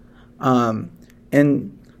kid.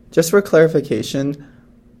 And just for clarification,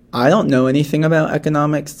 I don't know anything about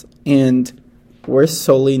economics, and we're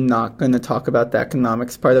solely not going to talk about the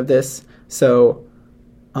economics part of this. So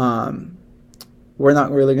we're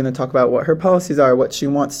not really going to talk about what her policies are, what she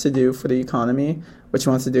wants to do for the economy, what she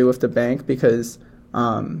wants to do with the bank, because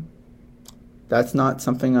that's not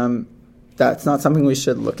something we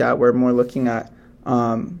should look at. We're more looking at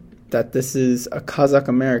that this is a Kazakh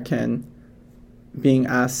American being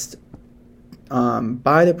asked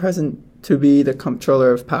by the president to be the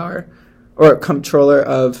comptroller of power, or comptroller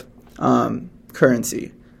of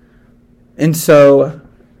currency. And so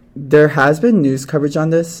there has been news coverage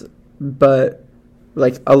on this, but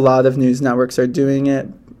like a lot of news networks are doing it.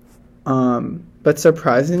 But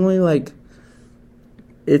surprisingly, like,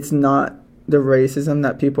 it's not the racism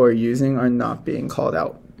that people are using are not being called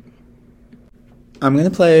out. I'm going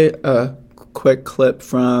to play a quick clip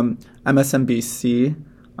from MSNBC,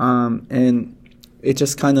 and it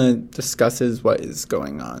just kind of discusses what is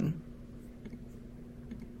going on.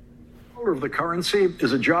 Controller of the currency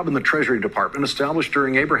is a job in the Treasury Department established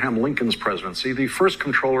during Abraham Lincoln's presidency. The first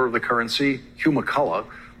controller of the currency, Hugh McCullough,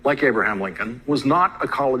 like Abraham Lincoln, was not a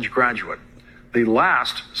college graduate. The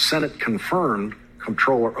last Senate-confirmed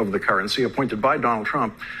controller of the currency, appointed by Donald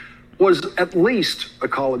Trump, was at least a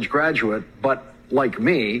college graduate, but like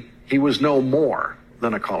me, he was no more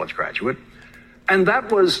than a college graduate. And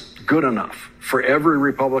that was good enough for every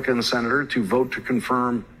Republican senator to vote to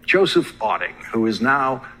confirm Joseph Otting, who is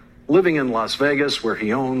now living in Las Vegas, where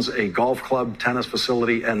he owns a golf club, tennis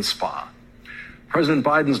facility, and spa. President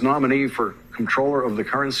Biden's nominee for controller of the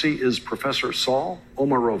currency is Professor Saul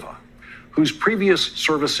Omarova, whose previous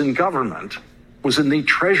service in government was in the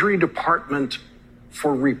Treasury Department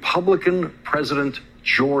for Republican President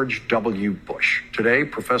George W. Bush. Today,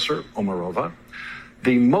 Professor Omarova,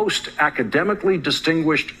 the most academically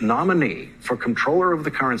distinguished nominee for controller of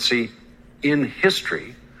the currency in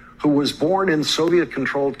history, who was born in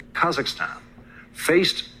Soviet-controlled Kazakhstan,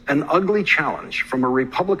 faced an ugly challenge from a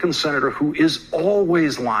Republican senator who is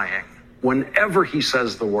always lying whenever he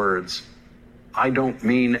says the words, "I don't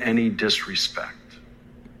mean any disrespect."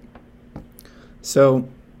 So,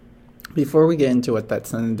 before we get into what that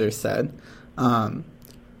senator said,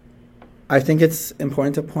 I think it's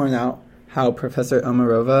important to point out how Professor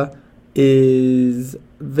Omarova is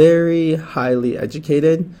very highly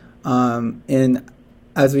educated, and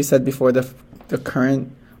as we said before, the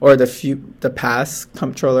current or the past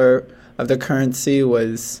comptroller of the currency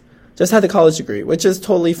was just had a college degree, which is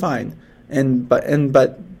totally fine.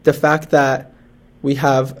 But the fact that we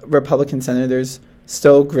have Republican senators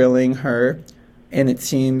still grilling her, and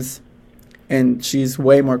she's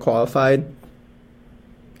way more qualified,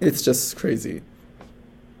 it's just crazy.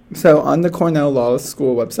 So on the Cornell Law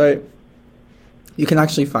School website, you can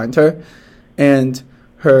actually find her, and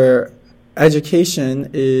her education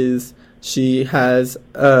is she has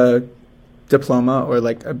a diploma or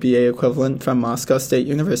like a BA equivalent from Moscow State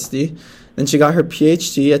University. Then she got her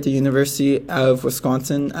PhD at the University of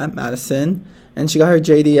Wisconsin at Madison, and she got her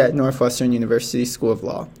JD at Northwestern University School of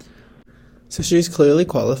Law. So she's clearly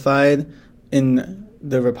qualified in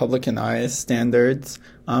the Republicanized standards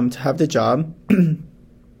to have the job.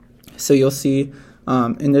 So you'll see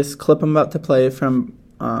in this clip I'm about to play from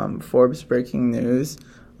Forbes Breaking News,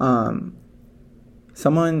 one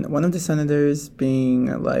of the senators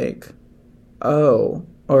being like, "Oh,"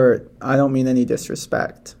 or "I don't mean any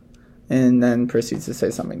disrespect," and then proceeds to say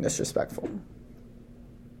something disrespectful.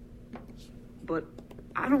 But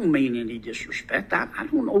I don't mean any disrespect. I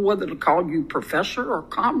don't know whether to call you professor or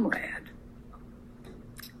comrade.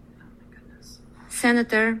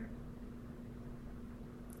 Senator,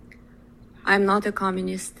 I'm not a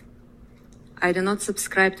communist. I do not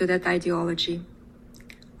subscribe to that ideology.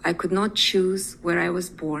 I could not choose where I was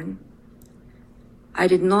born. I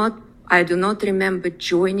do not remember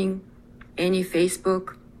joining any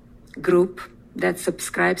Facebook group that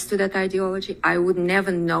subscribes to that ideology. I would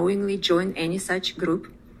never knowingly join any such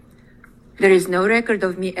group. There is no record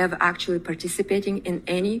of me ever actually participating in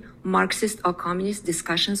any Marxist or communist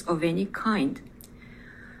discussions of any kind.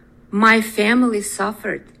 My family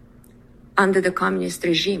suffered under the communist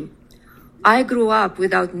regime. I grew up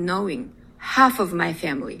without knowing half of my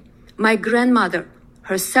family. My grandmother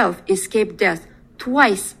herself escaped death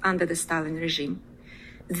twice under the Stalin regime.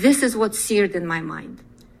 This is what's seared in my mind.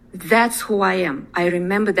 That's who I am. I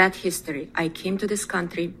remember that history. I came to this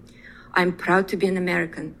country. I'm proud to be an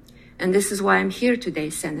American. And this is why I'm here today,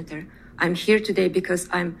 Senator. I'm here today because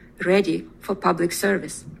I'm ready for public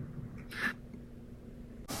service.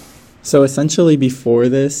 So essentially before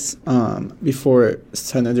this, before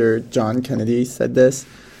Senator John Kennedy said this,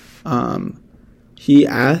 he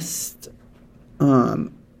asked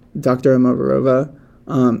Dr. Omarova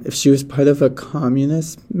if she was part of a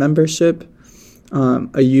communist membership,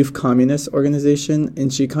 a youth communist organization,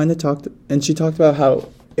 and she talked about how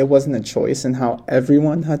it wasn't a choice and how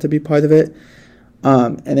everyone had to be part of it.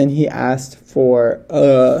 And then he asked for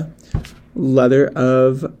a letter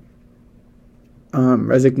of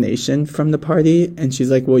resignation from the party, and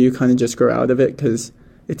she's like, well, you kind of just grow out of it because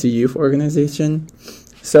it's a youth organization.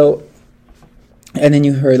 So, and then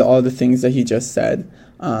you heard all the things that he just said,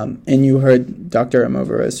 and you heard Dr.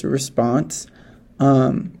 Omarova's response.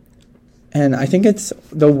 And I think it's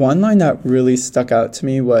the one line that really stuck out to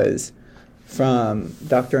me was from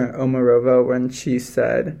Dr. Omarova when she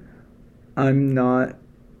said, I'm not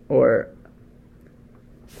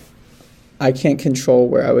I can't control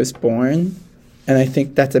where I was born. And I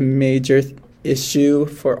think that's a major issue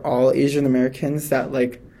for all Asian Americans, that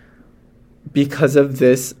like because of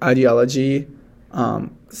this ideology,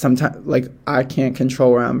 sometimes like I can't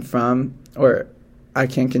control where I'm from, or I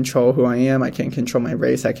can't control who I am, I can't control my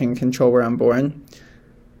race, I can't control where I'm born.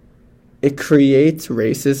 It creates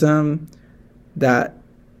racism that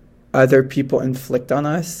other people inflict on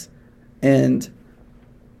us, and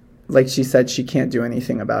like she said, she can't do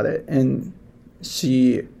anything about it, and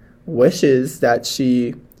she wishes that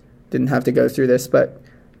she didn't have to go through this, but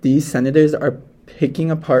these senators are picking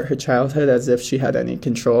apart her childhood as if she had any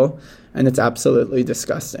control, and it's absolutely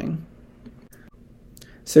disgusting.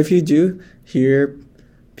 So if you do hear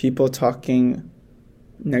people talking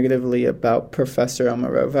negatively about Professor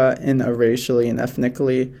Omarova in a racially and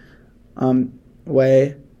ethnically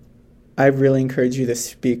way, I really encourage you to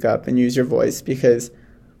speak up and use your voice, because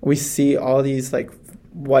we see all these like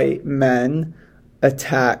white men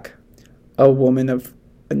attack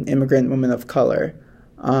an immigrant woman of color,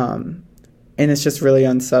 and it's just really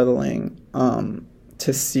unsettling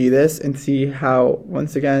to see this and see how,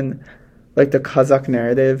 once again, like the Kazakh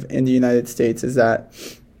narrative in the United States is that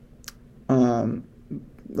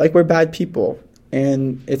like we're bad people,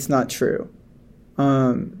 and it's not true.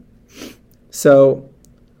 So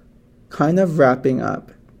kind of wrapping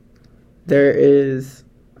up, there is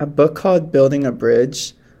a book called Building a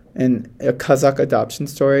Bridge, and a Kazakh adoption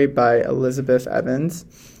story by Elizabeth Evans.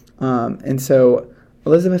 And so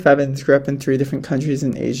Elizabeth Evans grew up in 3 different countries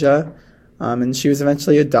in Asia, and she was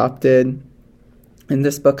eventually adopted. And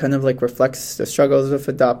this book kind of like reflects the struggles with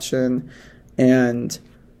adoption and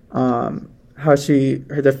how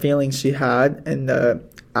the feelings she had in the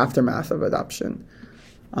aftermath of adoption.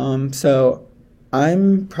 So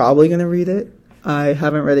I'm probably going to read it. I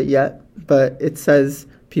haven't read it yet, but it says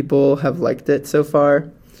people have liked it so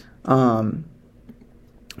far. But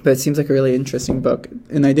it seems like a really interesting book.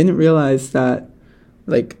 And I didn't realize that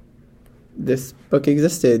like this book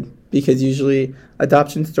existed, because usually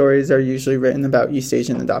adoption stories are usually written about East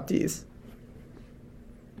Asian adoptees.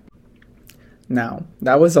 Now,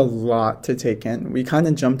 that was a lot to take in. We kind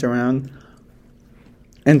of jumped around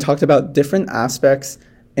and talked about different aspects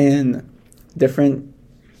and different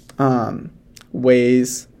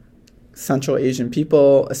ways Central Asian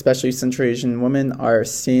people, especially Central Asian women, are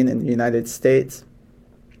seen in the United States.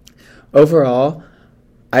 Overall,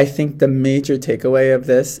 I think the major takeaway of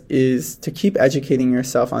this is to keep educating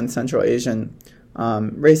yourself on Central Asian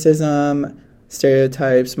racism,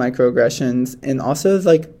 stereotypes, microaggressions, and also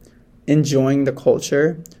like enjoying the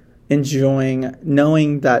culture,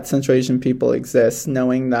 knowing that Central Asian people exist,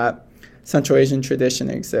 knowing that Central Asian tradition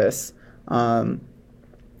exists. And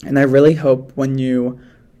I really hope when you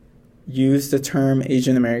use the term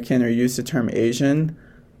Asian American or use the term Asian,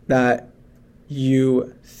 that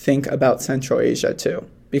you think about Central Asia too,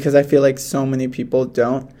 because I feel like so many people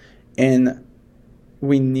don't, and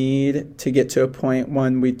we need to get to a point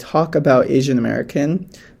when we talk about Asian American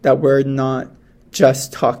that we're not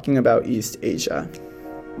just talking about East Asia.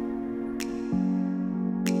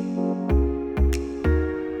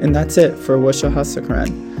 And that's it for Wusha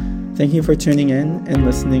Hasakran. Thank you for tuning in and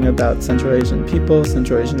listening about Central Asian people,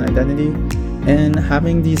 Central Asian identity, and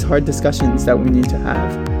having these hard discussions that we need to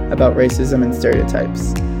have about racism and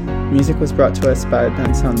stereotypes. Music was brought to us by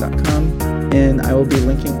bensound.com, and I will be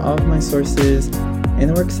linking all of my sources,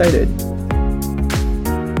 and we're excited.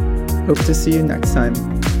 Hope to see you next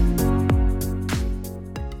time.